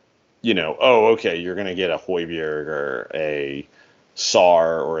might, okay, you're going to get a Højbjerg or a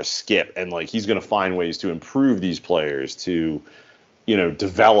Sarr or a Skip, and like he's going to find ways to improve these players, to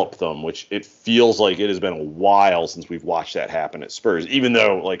develop them, which it feels like it has been a while since we've watched that happen at Spurs, even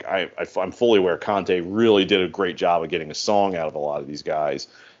though like I'm fully aware Conte really did a great job of getting a song out of a lot of these guys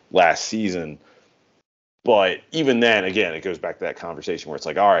last season. But even then, again, it goes back to that conversation where it's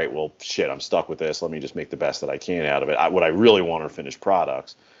like, all right, well, shit, I'm stuck with this. Let me just make the best that I can out of it. What I really want are finished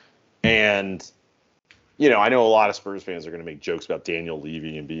products. And I know a lot of Spurs fans are going to make jokes about Daniel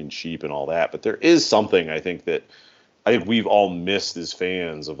Levy and being cheap and all that, but there is something I think we've all missed as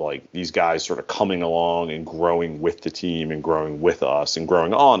fans of like these guys sort of coming along and growing with the team and growing with us and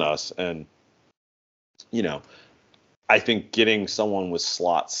growing on us. And, I think getting someone with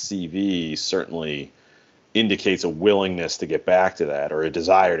Schlott's CV certainly indicates a willingness to get back to that, or a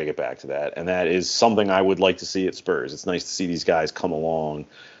desire to get back to that. And that is something I would like to see at Spurs. It's nice to see these guys come along.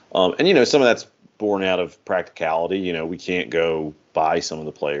 And, some of that's born out of practicality. We can't go buy some of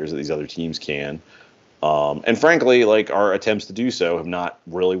the players that these other teams can. And frankly, like our attempts to do so have not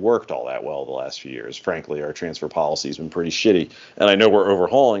really worked all that well the last few years. Frankly, our transfer policy has been pretty shitty. And I know we're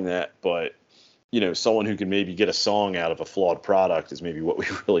overhauling that, but, someone who can maybe get a song out of a flawed product is maybe what we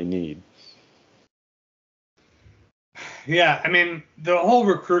really need. Yeah, I mean, the whole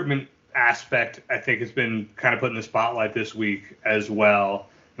recruitment aspect, I think, has been kind of put in the spotlight this week as well.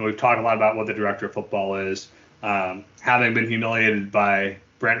 And we've talked a lot about what the director of football is. having been humiliated by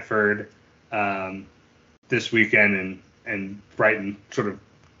Brentford this weekend and Brighton sort of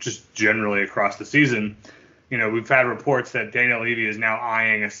just generally across the season, we've had reports that Daniel Levy is now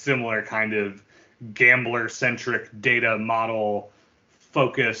eyeing a similar kind of gambler-centric data model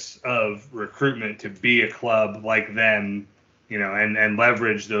focus of recruitment to be a club like them, and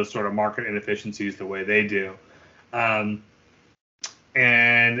leverage those sort of market inefficiencies the way they do. And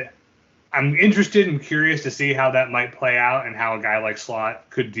I'm interested and curious to see how that might play out and how a guy like Slot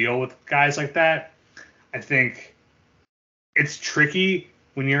could deal with guys like that. I think it's tricky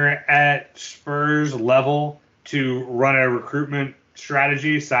when you're at Spurs level to run a recruitment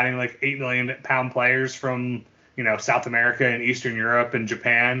strategy, signing like £8 million players from, South America and Eastern Europe and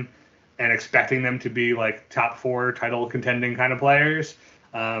Japan, and expecting them to be like top 4 title contending kind of players.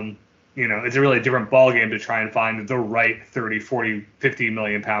 It's a really different ballgame to try and find the right 30, 40, 50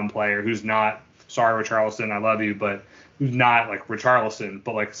 million pound player who's not, sorry, Richarlison, I love you, but who's not like Richarlison,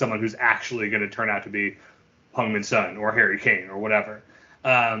 but like someone who's actually going to turn out to be Heung-min Son or Harry Kane or whatever.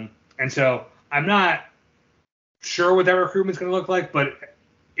 And so I'm not sure what that recruitment's going to look like, but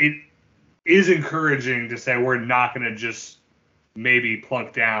it is encouraging to say we're not going to just maybe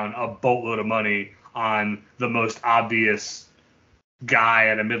plunk down a boatload of money on the most obvious guy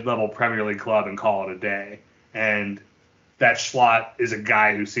at a mid-level Premier League club and call it a day. And that Schlott is a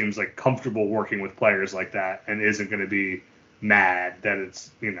guy who seems like comfortable working with players like that and isn't going to be mad that it's,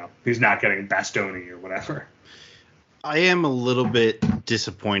 he's not getting Bastoni or whatever. I am a little bit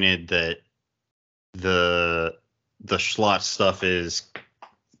disappointed that the Schlott stuff is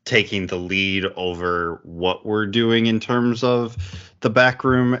taking the lead over what we're doing in terms of the back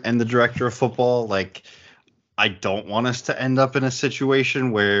room and the director of football. Like, I don't want us to end up in a situation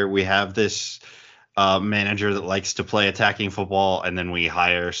where we have this manager that likes to play attacking football, and then we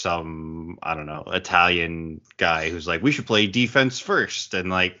hire some, I don't know, Italian guy who's like, we should play defense first. And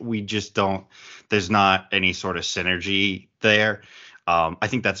like, we just don't, there's not any sort of synergy there. I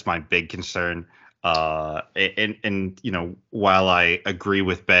think that's my big concern. And while I agree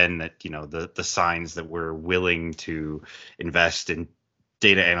with Ben that, the signs that we're willing to invest in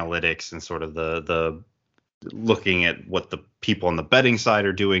data analytics and sort of the looking at what the people on the betting side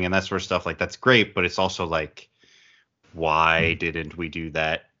are doing and that sort of stuff, like, that's great. But it's also like, why didn't we do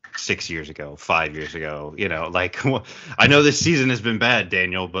that 6 years ago, 5 years ago? Like, I know this season has been bad,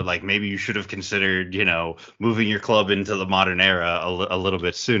 Daniel, but like, maybe you should have considered, moving your club into the modern era a little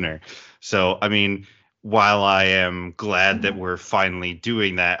bit sooner. So, I mean, while I am glad that we're finally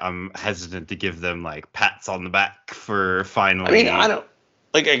doing that, I'm hesitant to give them like pats on the back for finally. I mean, I don't,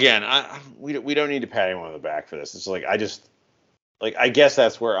 like, again, we don't need to pat anyone on the back for this. It's like, I guess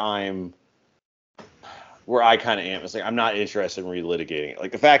that's where I kind of am. It's like, I'm not interested in relitigating it.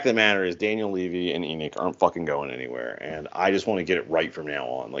 Like, the fact of the matter is Daniel Levy and Enoch aren't fucking going anywhere. And I just want to get it right from now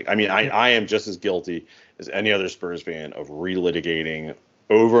on. Like, I mean, I am just as guilty as any other Spurs fan of relitigating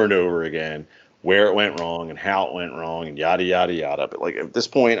over and over again where it went wrong and how it went wrong and yada, yada, yada. But like, at this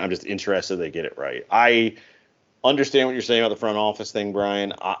point, I'm just interested they get it right. I understand what you're saying about the front office thing,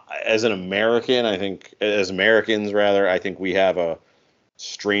 Brian. As Americans, I think we have a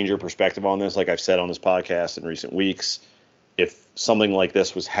stranger perspective on this. Like I've said on this podcast in recent weeks, if something like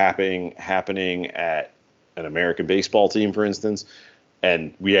this was happening at an American baseball team, for instance,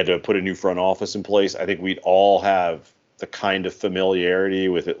 and we had to put a new front office in place, I think we'd all have the kind of familiarity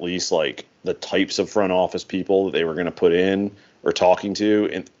with at least like the types of front office people that they were going to put in or talking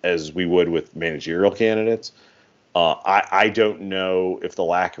to as we would with managerial candidates. I don't know if the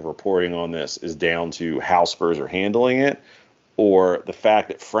lack of reporting on this is down to how Spurs are handling it or the fact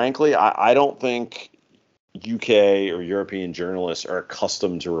that, frankly, I don't think UK or European journalists are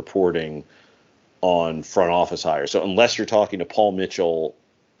accustomed to reporting on front office hires. So unless you're talking to Paul Mitchell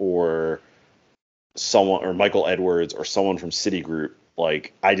or someone or Michael Edwards or someone from Citigroup,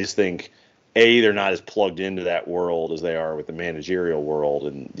 like, I just think they're not as plugged into that world as they are with the managerial world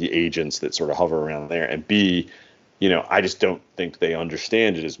and the agents that sort of hover around there, and B, I just don't think they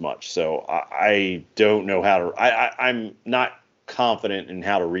understand it as much. So I don't know how to I'm not confident in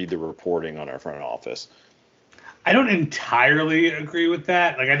how to read the reporting on our front office. I don't entirely agree with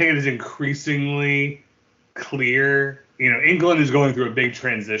that. Like, I think it is increasingly clear, England is going through a big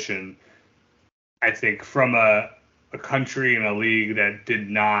transition, I think, from a country and a league that did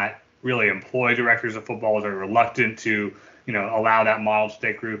not really employ directors of football, was very reluctant to, allow that model to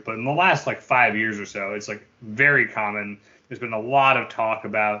take root. But in the last 5 years or so, it's very common. There's been a lot of talk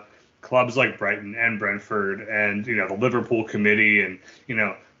about clubs like Brighton and Brentford and, the Liverpool committee. And,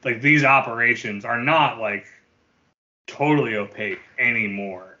 these operations are not totally opaque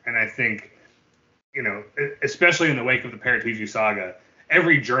anymore. And I think especially in the wake of the Paratici saga,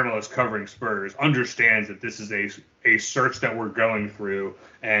 every journalist covering Spurs understands that this is a search that we're going through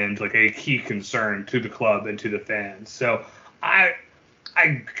and like a key concern to the club and to the fans. So I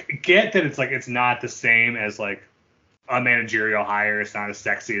get that it's not the same as like a managerial hire. It's not as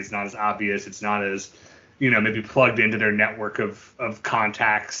sexy. It's not as obvious. It's not as, maybe plugged into their network of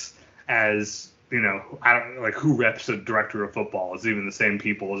contacts as, I don't like who reps a director of football. Is it even the same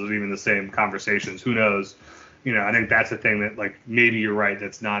people? Is it even the same conversations? Who knows? I think that's the thing that like maybe you're right.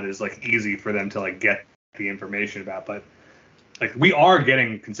 That's not as like easy for them to like get the information about. But like we are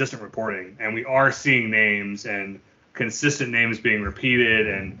getting consistent reporting and we are seeing names and consistent names being repeated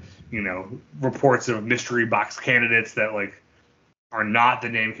and, reports of mystery box candidates that like are not the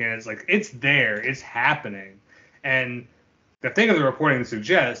name candidates. Like it's there, it's happening. And the thing of the reporting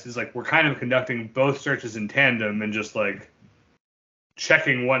suggests is like we're kind of conducting both searches in tandem and just like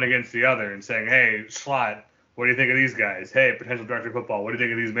checking one against the other and saying, hey, Schlott, what do you think of these guys? Hey, potential director of football, what do you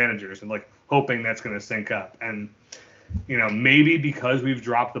think of these managers? And like hoping that's going to sync up. And, maybe because we've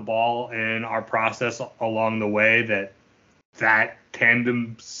dropped the ball in our process along the way that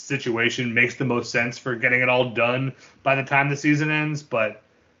tandem situation makes the most sense for getting it all done by the time the season ends. But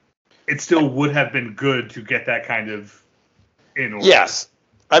it still would have been good to get that kind of in order. Yes.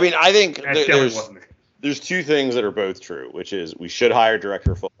 I mean, I think wasn't the case. There's two things that are both true, which is we should hire a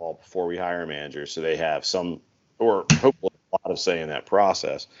director of football before we hire a manager so they have some, or hopefully a lot of say in that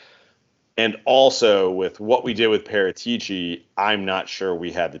process. And also with what we did with Paratici, I'm not sure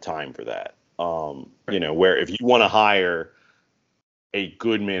we had the time for that. Where if you want to hire a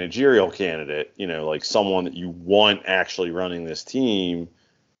good managerial candidate, like someone that you want actually running this team,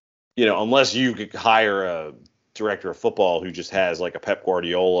 unless you could hire a director of football who just has like a Pep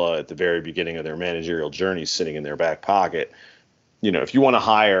Guardiola at the very beginning of their managerial journey sitting in their back pocket. If you want to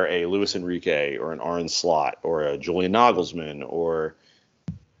hire a Luis Enrique or an Arne Slot or a Julian Nagelsmann or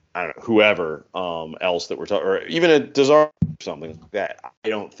I don't know, whoever else that we're talking, or even a Desire or something like that, I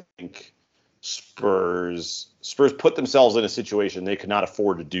don't think Spurs put themselves in a situation they could not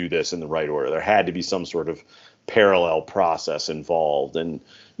afford to do this in the right order. There had to be some sort of parallel process involved. And,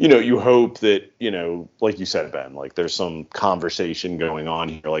 you hope that, like you said, Ben, like there's some conversation going on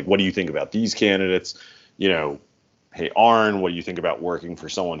here. Like, what do you think about these candidates? Hey, Arne, what do you think about working for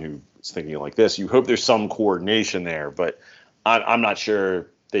someone who's thinking like this? You hope there's some coordination there, but I'm not sure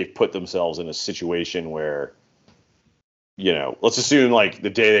they've put themselves in a situation where, let's assume like the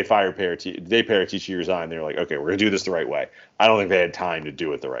day they fired Paratici resigned, they're like, okay, we're going to do this the right way. I don't think they had time to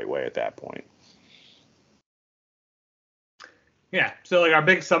do it the right way at that point. Yeah. So like our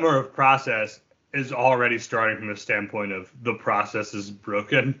big summer of process is already starting from the standpoint of the process is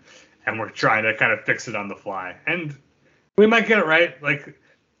broken and we're trying to kind of fix it on the fly. And we might get it right. Like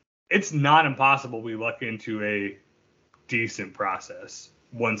it's not impossible we luck into a decent process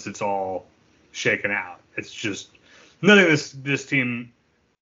once it's all shaken out. It's just nothing this team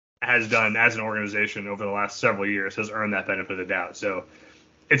has done as an organization over the last several years has earned that benefit of the doubt. So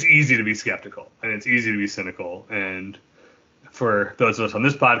it's easy to be skeptical and it's easy to be cynical. And for those of us on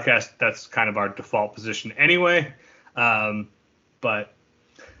this podcast, that's kind of our default position anyway. But,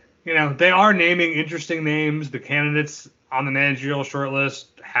 they are naming interesting names. The candidates on the managerial shortlist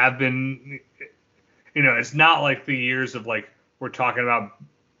have been, it's not like the years of like, we're talking about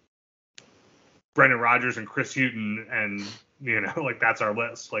Brendan Rodgers and Chris Hughton and, like that's our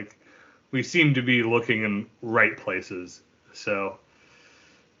list. Like we seem to be looking in right places. So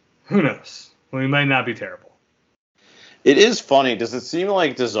who knows? We might not be terrible. It is funny. Does it seem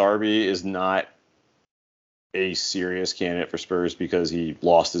like De Zerbi is not a serious candidate for Spurs because he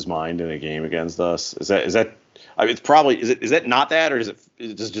lost his mind in a game against us? Is that? I mean, it's probably is that not that, or does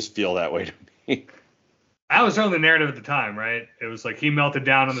it just feel that way to me? That was certainly the narrative at the time, right? It was like he melted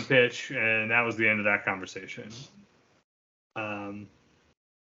down on the pitch, and that was the end of that conversation. Yeah,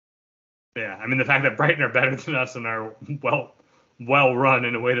 I mean the fact that Brighton are better than us and are well run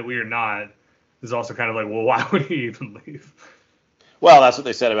in a way that we are not is also kind of like, well, why would he even leave? Well, that's what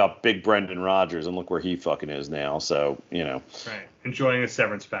they said about Big Brendan Rodgers, and look where he fucking is now. So, Right. Enjoying a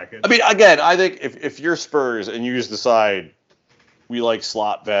severance package. I mean, again, I think if you're Spurs and you just decide we like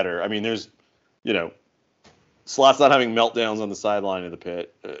Slot better, I mean, there's, Slot's not having meltdowns on the sideline of the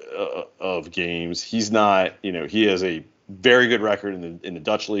pit of games. He's not, he has a very good record in the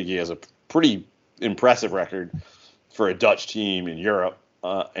Dutch league. He has a pretty impressive record for a Dutch team in Europe.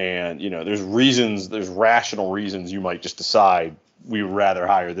 And there's rational reasons you might just decide we would rather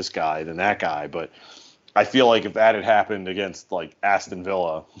hire this guy than that guy. But I feel like if that had happened against like Aston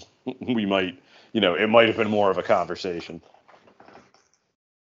Villa, we might, it might have been more of a conversation.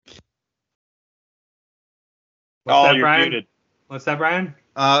 What's that, you're Brian? muted. What's that, Brian?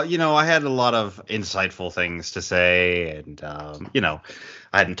 I had a lot of insightful things to say, and I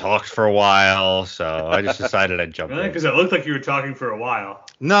hadn't talked for a while, so I just decided I'd jump Really? in. Because it looked like you were talking for a while.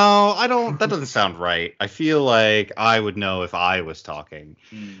 No, I don't. That doesn't sound right. I feel like I would know if I was talking.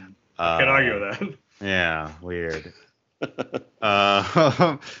 I can't argue with that. Yeah, weird.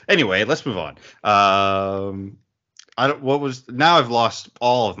 Anyway, let's move on. Now I've lost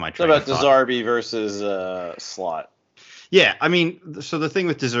all of my What train about of thought. Desarby versus Slot? Yeah, I mean, so the thing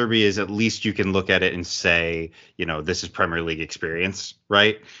with Deserby is at least you can look at it and say, this is Premier League experience,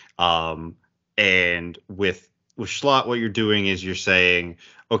 right? And with Schlott, what you're doing is you're saying,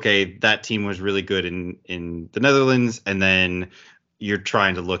 okay, that team was really good in the Netherlands, and then you're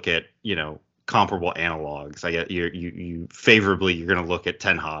trying to look at, comparable analogs. I get you favorably, you're going to look at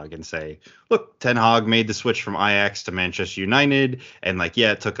Ten Hag and say, look, Ten Hag made the switch from Ajax to Manchester United, and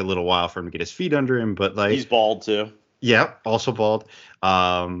it took a little while for him to get his feet under him, but He's bald too. Yeah, also bald.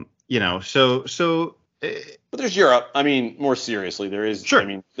 So. But there's Europe. I mean, more seriously, there is. Sure. I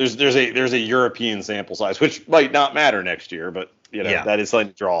mean, there's a European sample size, which might not matter next year, but that is something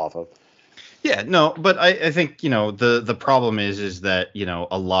to draw off of. Yeah, no, but I think the problem is that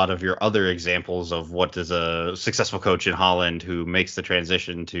a lot of your other examples of what does a successful coach in Holland who makes the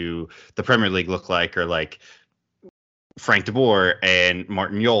transition to the Premier League look like, or like Frank de Boer and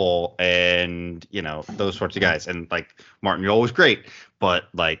Martin Jol and those sorts of guys, and Martin Jol was great, but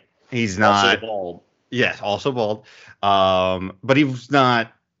he's not also bald. Yes, also bald. But he was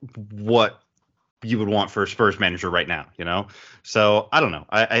not what you would want for a Spurs manager right now, So I don't know.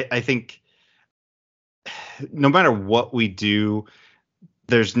 I think no matter what we do,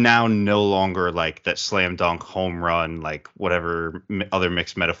 there's now no longer that slam dunk home run, whatever other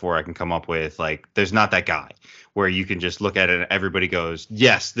mixed metaphor I can come up with. There's not that guy where you can just look at it and everybody goes,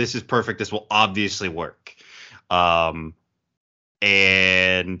 yes, this is perfect. This will obviously work. And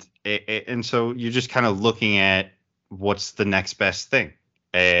so you're just kind of looking at what's the next best thing.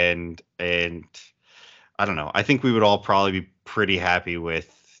 And I don't know. I think we would all probably be pretty happy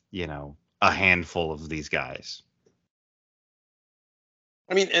with, a handful of these guys.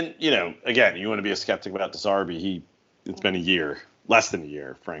 I mean, and again, you want to be a skeptic about Desarby. It's been a year, less than a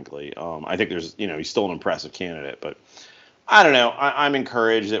year, frankly. I think there's, he's still an impressive candidate, but I don't know. I'm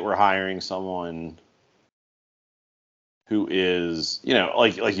encouraged that we're hiring someone who is,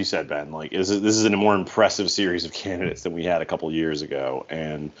 like you said, Ben, this is a more impressive series of candidates than we had a couple of years ago,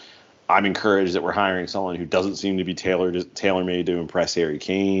 and I'm encouraged that we're hiring someone who doesn't seem to be tailor-made to impress Harry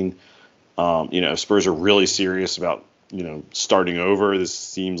Kane. If Spurs are really serious about starting over, this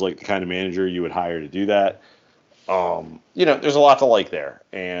seems like the kind of manager you would hire to do that. There's a lot to like there,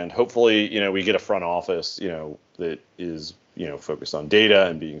 and hopefully, we get a front office, that is, focused on data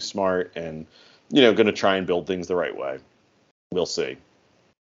and being smart, and going to try and build things the right way. We'll see.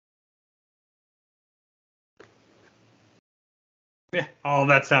 Yeah, all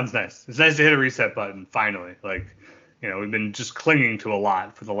that sounds nice. It's nice to hit a reset button finally. We've been just clinging to a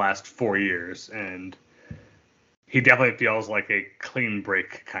lot for the last 4 years, and he definitely feels like a clean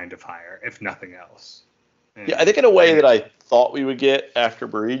break kind of hire, if nothing else. And, yeah, I think in a way that I thought we would get after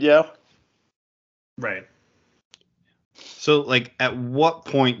Mourinho. Right. So, at what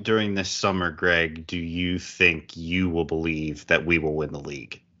point during this summer, Greg, do you think you will believe that we will win the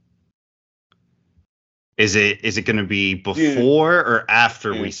league? Is it going to be before or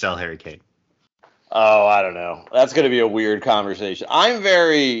after we sell Harry Kane? Oh, I don't know. That's going to be a weird conversation.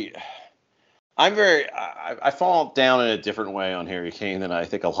 I fall down in a different way on Harry Kane than I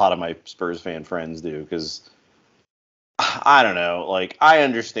think a lot of my Spurs fan friends do, because I don't know. I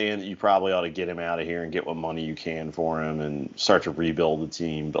understand that you probably ought to get him out of here and get what money you can for him and start to rebuild the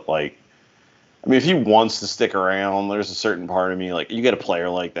team. But if he wants to stick around, there's a certain part of me, you get a player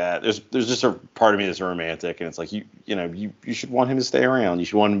like that. There's just a part of me that's romantic, and it's you should want him to stay around. You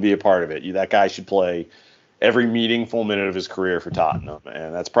should want him to be a part of it. That guy should play every meaningful minute of his career for Tottenham,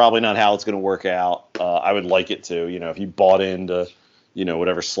 and that's probably not how it's going to work out. I would like it to. If he bought into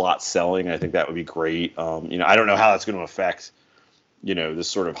whatever Slot's selling, I think that would be great. I don't know how that's going to affect this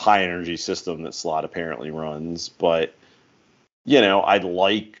sort of high energy system that Slot apparently runs, but I'd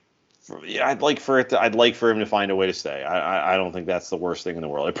like for him to find a way to stay. I don't think that's the worst thing in the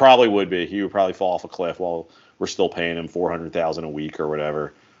world. It probably would be. He would probably fall off a cliff while we're still paying him $400,000 a week or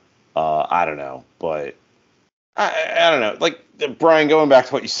whatever. I don't know, but I don't know. Brian, going back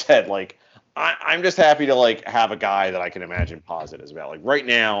to what you said, I'm just happy to have a guy that I can imagine positives about. Right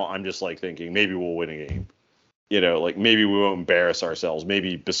now, I'm just thinking maybe we'll win a game. Maybe we won't embarrass ourselves.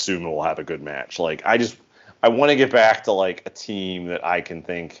 Maybe Basuma will have a good match. I want to get back to a team that I can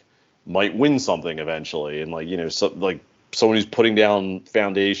think might win something eventually, and like someone who's putting down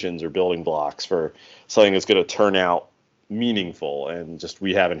foundations or building blocks for something that's going to turn out meaningful. And just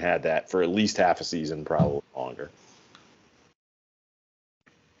we haven't had that for at least half a season, probably longer.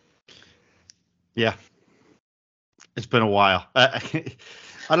 Yeah, it's been a while. I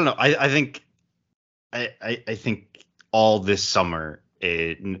don't know. I think all this summer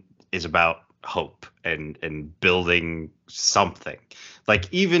is about hope and building something.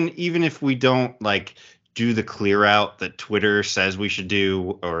 Like even if we don't like do the clear out that Twitter says we should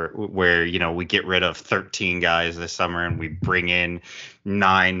do, or where we get rid of 13 guys this summer and we bring in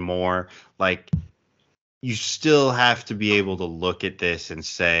 9 more, like you still have to be able to look at this and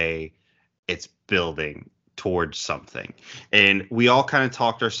say it's building towards something. And we all kind of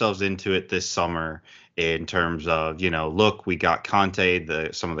talked ourselves into it this summer in terms of, look, we got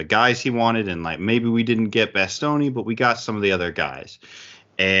Conte, some of the guys he wanted, and like maybe we didn't get Bastoni, but we got some of the other guys.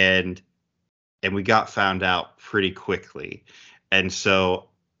 And we got found out pretty quickly. And so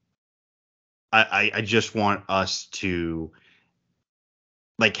I just want us to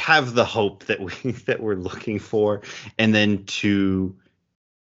like have the hope that we're looking for, and then to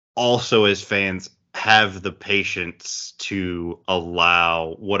also as fans have the patience to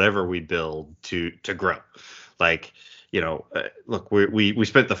allow whatever we build to grow. Like, look, we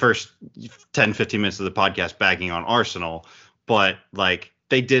spent the first 10-15 minutes of the podcast bagging on Arsenal, but like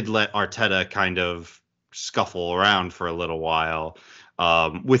they did let Arteta kind of scuffle around for a little while,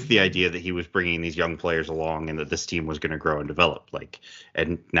 with the idea that he was bringing these young players along and that this team was going to grow and develop.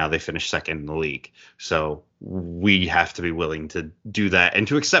 And now they finished second in the league. So we have to be willing to do that and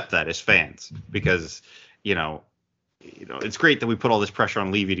to accept that as fans, because, it's great that we put all this pressure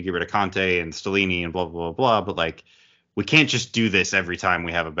on Levy to get rid of Conte and Stellini and blah, blah, blah, blah. But like, we can't just do this every time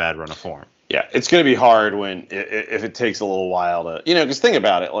we have a bad run of form. Yeah, it's going to be hard if it takes a little while to, because think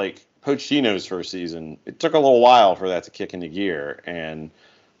about it, like Pochettino's first season, it took a little while for that to kick into gear. And,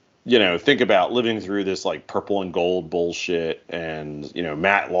 think about living through this like purple and gold bullshit and,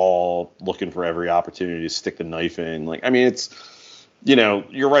 Matt Law looking for every opportunity to stick the knife in. Like, I mean, it's,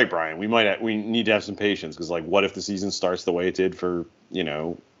 you're right, Brian. We need to have some patience, because like, what if the season starts the way it did for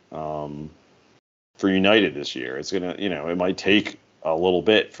United this year? It's going to, it might take a little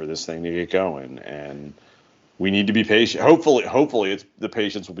bit for this thing to get going, and we need to be patient. Hopefully the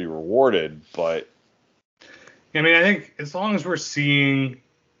patience will be rewarded, but I mean, I think as long as we're seeing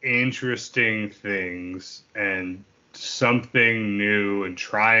interesting things and something new and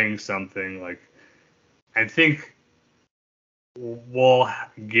trying something, like, I think we'll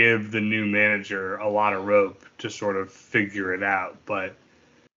give the new manager a lot of rope to sort of figure it out. But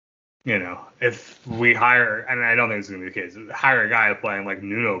if we hire, and I don't think it's going to be the case, hire a guy playing like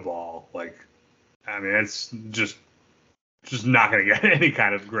Nuno ball, like, I mean, it's just not going to get any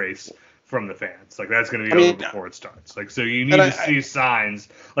kind of grace from the fans. Like, that's going to be over before it starts. Like, so you need to see signs.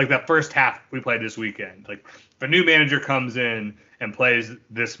 Like that first half we played this weekend. Like, if a new manager comes in and plays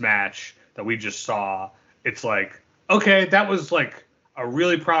this match that we just saw, it's like, okay, that was like a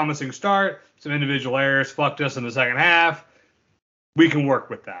really promising start. Some individual errors fucked us in the second half. We can work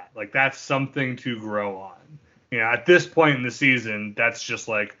with that. Like, that's something to grow on. At this point in the season, that's just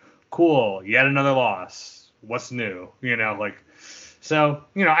like, cool, yet another loss. What's new? So,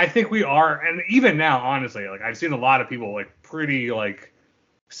 I think we are, and even now, honestly, like, I've seen a lot of people like pretty like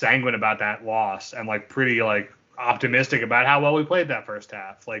sanguine about that loss and like pretty like optimistic about how well we played that first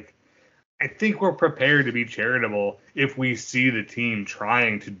half. Like, I think we're prepared to be charitable if we see the team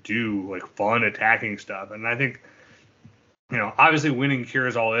trying to do like fun attacking stuff. And I think, obviously winning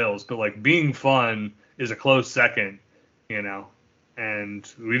cures all ills, but like being fun is a close second, and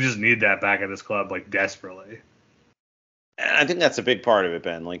we just need that back at this club like desperately. And I think that's a big part of it,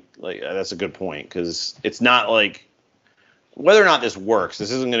 Ben. Like that's a good point, because it's not like whether or not this works.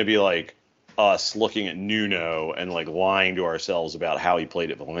 This isn't going to be like us looking at Nuno and like lying to ourselves about how he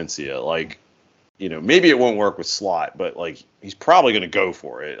played at Valencia. Like, maybe it won't work with Slot, but like he's probably going to go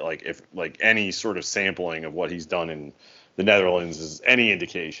for it. Like, if like any sort of sampling of what he's done in the Netherlands is any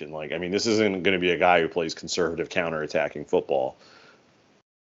indication. Like, I mean, this isn't going to be a guy who plays conservative counterattacking football.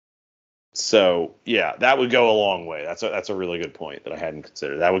 So yeah, that would go a long way. That's a really good point that I hadn't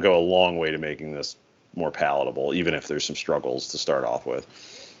considered. That would go a long way to making this more palatable, even if there's some struggles to start off with.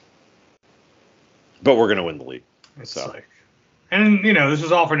 But we're going to win the league. And this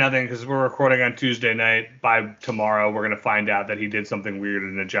is all for nothing because we're recording on Tuesday night. By tomorrow, we're going to find out that he did something weird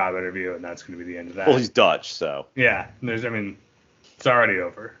in a job interview, and that's going to be the end of that. Well, he's Dutch, so yeah. It's already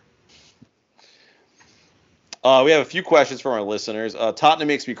over. We have a few questions from our listeners. Tottenham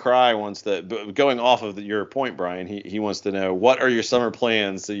Makes Me Cry wants to, going off of your point, Brian, he wants to know, what are your summer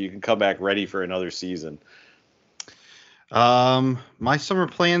plans so you can come back ready for another season? My summer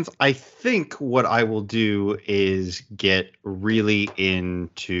plans, I think what I will do is get really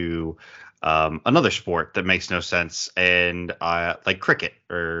into another sport that makes no sense, and like cricket,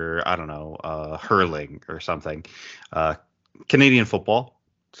 or I don't know, hurling or something. Canadian football.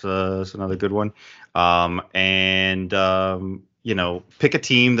 It's another good one. And pick a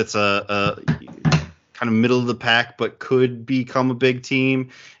team that's a kind of middle of the pack, but could become a big team,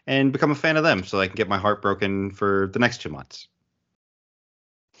 and become a fan of them, so I can get my heart broken for the next 2 months.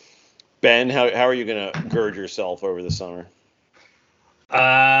 Ben, how are you going to gird yourself over the summer?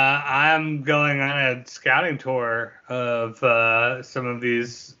 I'm going on a scouting tour of some of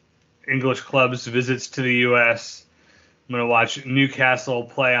these English clubs' visits to the U.S. I'm going to watch Newcastle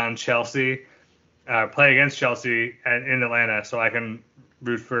play against Chelsea in Atlanta, so I can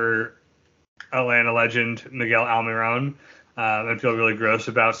root for Atlanta legend Miguel Almiron, and feel really gross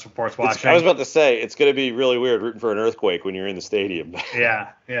about sports watching. I was about to say, it's going to be really weird rooting for an earthquake when you're in the stadium.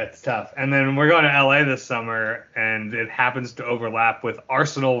 Yeah, it's tough. And then we're going to LA this summer, and it happens to overlap with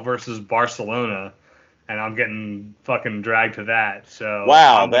Arsenal versus Barcelona, and I'm getting fucking dragged to that. So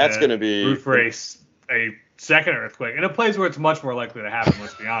wow, that's going to be root for a second earthquake in a place where it's much more likely to happen.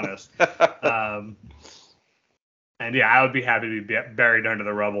 Let's be honest. And yeah, I would be happy to be buried under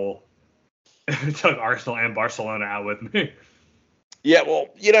the rubble. Took Arsenal and Barcelona out with me. Yeah, well,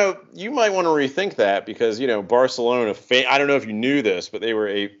 you might want to rethink that, because, Barcelona, I don't know if you knew this, but they were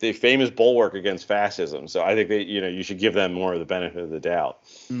a famous bulwark against fascism. So I think you should give them more of the benefit of the doubt.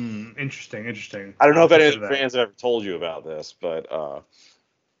 Interesting. I don't know if any of the fans have ever told you about this, but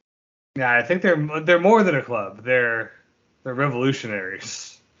yeah, I think they're more than a club. They're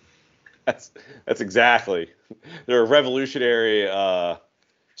revolutionaries. That's exactly. They're a revolutionary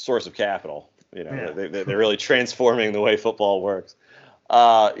source of capital. They're really transforming the way football works.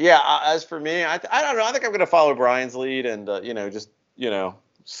 As for me, I don't know. I think I'm going to follow Brian's lead and just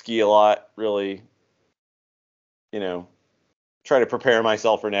ski a lot. Really, try to prepare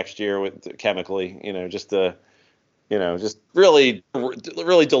myself for next year chemically. Just really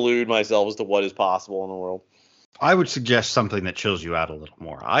delude myself as to what is possible in the world. I would suggest something that chills you out a little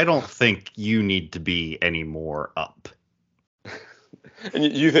more. I don't think you need to be any more up. And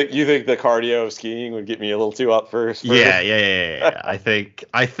you think the cardio of skiing would get me a little too up first? Yeah. I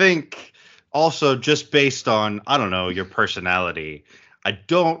think also, just based on, I don't know, your personality, I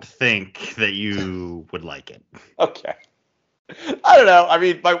don't think that you would like it. Okay. I don't know. I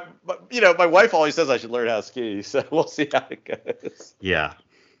mean, my wife always says I should learn how to ski, so we'll see how it goes. Yeah.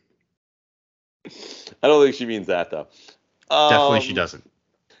 I don't think she means that, though. Definitely she doesn't.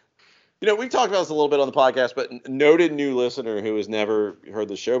 We've talked about this a little bit on the podcast, but noted new listener who has never heard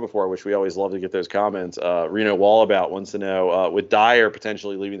the show before, which we always love to get those comments, Reno Wallabout wants to know, with Dyer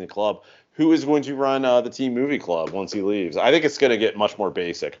potentially leaving the club, who is going to run the team movie club once he leaves? I think it's going to get much more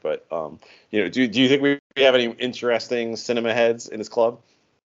basic, but, do you think we have any interesting cinema heads in this club?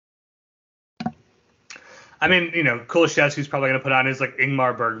 I mean, Kulishevsky's probably going to put on his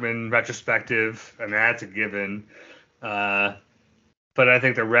Ingmar Bergman retrospective, and that's a given. But I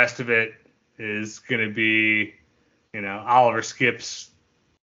think the rest of it is going to be, Oliver Skip's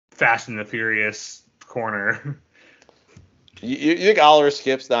Fast and the Furious corner. You think Oliver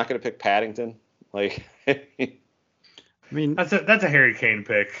Skip's not going to pick Paddington? I mean, that's a Harry Kane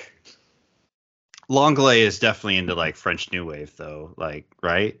pick. Longley is definitely into French New Wave, though.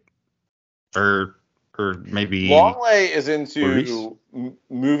 Right? Or maybe Longley is into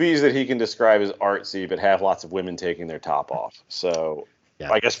movies that he can describe as artsy, but have lots of women taking their top off. So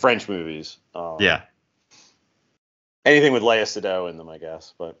yeah. I guess French movies. Yeah. Anything with Lea Seydoux in them, I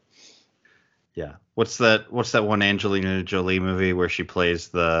guess. But yeah, what's that one Angelina Jolie movie where she plays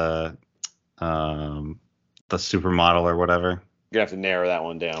the supermodel or whatever? You're gonna have to narrow that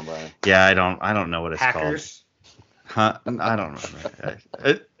one down, Brian. Yeah, I don't know what it's Hackers. called. Huh? I don't remember.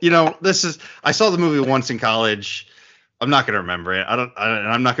 I saw the movie once in college. I'm not going to remember it.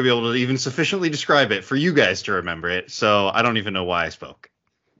 I'm not going to be able to even sufficiently describe it for you guys to remember it. So I don't even know why I spoke.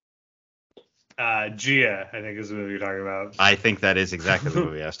 Gia, I think is the movie you're talking about. I think that is exactly the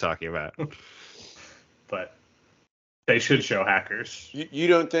movie I was talking about. But they should show Hackers. You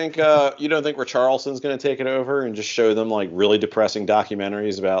don't think Richarlison's going to take it over and just show them really depressing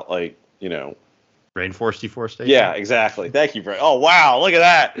documentaries about Rainforest Deforestation? Yeah, exactly. Thank you, Brett. Oh, wow. Look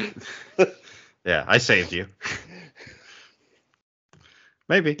at that. Yeah, I saved you.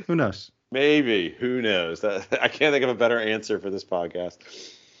 Maybe. Who knows? Maybe. Who knows? I can't think of a better answer for this podcast.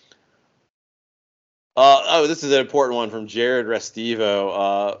 This is an important one from Jared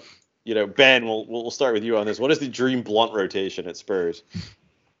Restivo. Ben, we'll start with you on this. What is the dream blunt rotation at Spurs?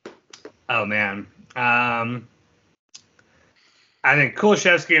 Oh man, I think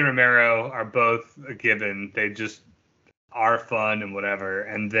Kuliszewski and Romero are both a given. They just are fun and whatever.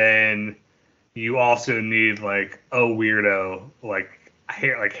 And then you also need like a weirdo like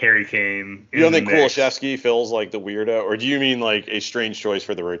Harry Kane. You don't think Kuliszewski feels like the weirdo, or do you mean like a strange choice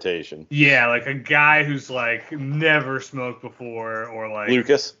for the rotation? Yeah, like a guy who's like never smoked before, or like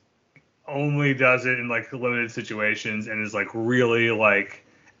Lucas only does it in like limited situations and is like really like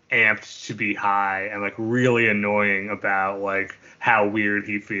amped to be high and like really annoying about like how weird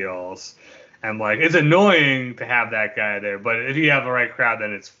he feels. And like it's annoying to have that guy there, but if you have the right crowd,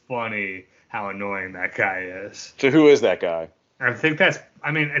 then it's funny how annoying that guy is. So who is that guy? I think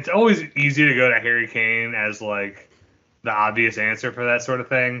it's always easy to go to Harry Kane as like the obvious answer for that sort of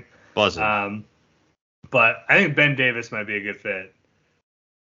thing. Buzzing. But I think Ben Davis might be a good fit.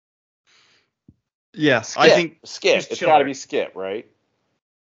 Yes, Skip. I think Skip. It's got to be Skip, right?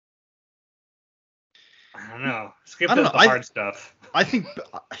 I don't know. Skip does the hard stuff. I think,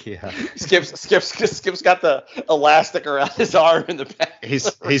 yeah. Skip's got the elastic around his arm in the back.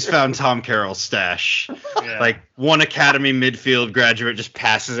 He's found Tom Carroll's stash. Yeah. Like one academy midfield graduate just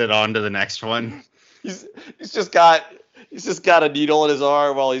passes it on to the next one. He's just got a needle in his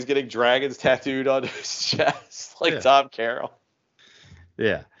arm while he's getting dragons tattooed on his chest, like Tom Carroll.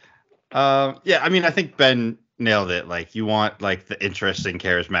 Yeah. I mean, I think Ben nailed it. Like you want like the interesting,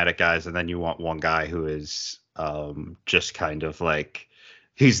 charismatic guys, and then you want one guy who is just kind of like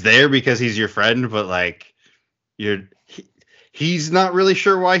he's there because he's your friend, but like he's not really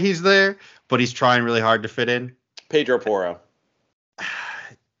sure why he's there, but he's trying really hard to fit in. Pedro Porro.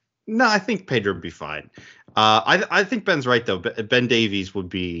 No, I think Pedro would be fine. I think Ben's right though. Ben Davies would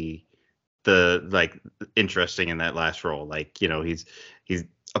be the like interesting in that last role. Like he's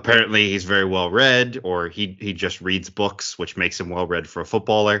apparently he's very well read, or he just reads books, which makes him well read for a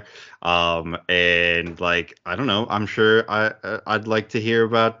footballer. And like I don't know, I'm sure I'd like to hear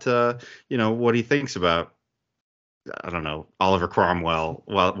about what he thinks about I don't know Oliver Cromwell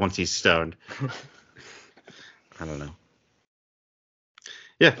once he's stoned. I don't know.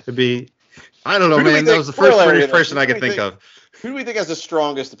 Yeah, it'd be. I don't know, man. That was the first British person I could think of. Who do we think has the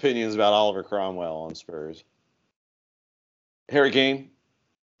strongest opinions about Oliver Cromwell on Spurs? Harry Kane?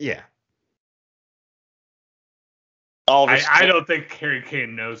 Yeah. I don't think Harry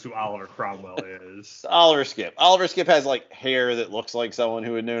Kane knows who Oliver Cromwell is. Oliver Skip. Oliver Skip has like hair that looks like someone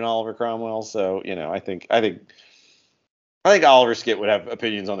who would know Oliver Cromwell. So I think Oliver Skip would have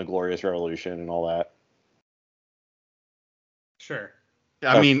opinions on the Glorious Revolution and all that. Sure.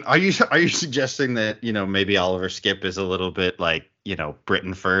 I mean, are you suggesting that maybe Oliver Skip is a little bit like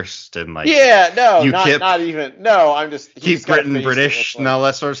Britain first and like not even I'm just keep Britain British and all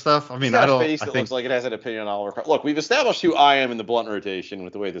that sort of stuff. I mean, I think looks like it has an opinion on Oliver Cromwell. Look, we've established who I am in the blunt rotation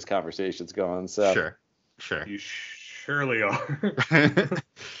with the way this conversation's going. So sure, you surely are.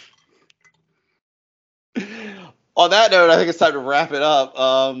 On that note, I think it's time to wrap it up.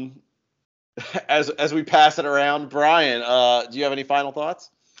 As we pass it around, Brian, do you have any final thoughts?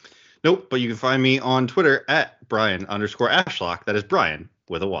 Nope, but you can find me on Twitter at Brian_Ashlock. That is Brian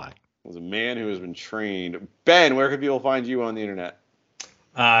with a Y. As a man who has been trained. Ben, where can people find you on the internet?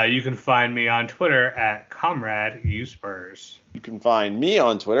 You can find me on Twitter at ComradeUSpurs. You can find me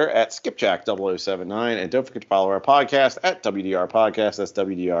on Twitter at Skipjack0079. And don't forget to follow our podcast at WDR Podcast. That's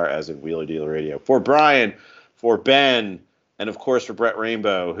WDR as in Wheeler Dealer Radio. For Brian, for Ben, and of course for Brett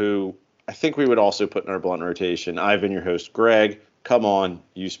Rainbow, who I think we would also put in our blunt rotation. I've been your host, Greg. Come on,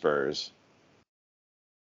 you Spurs.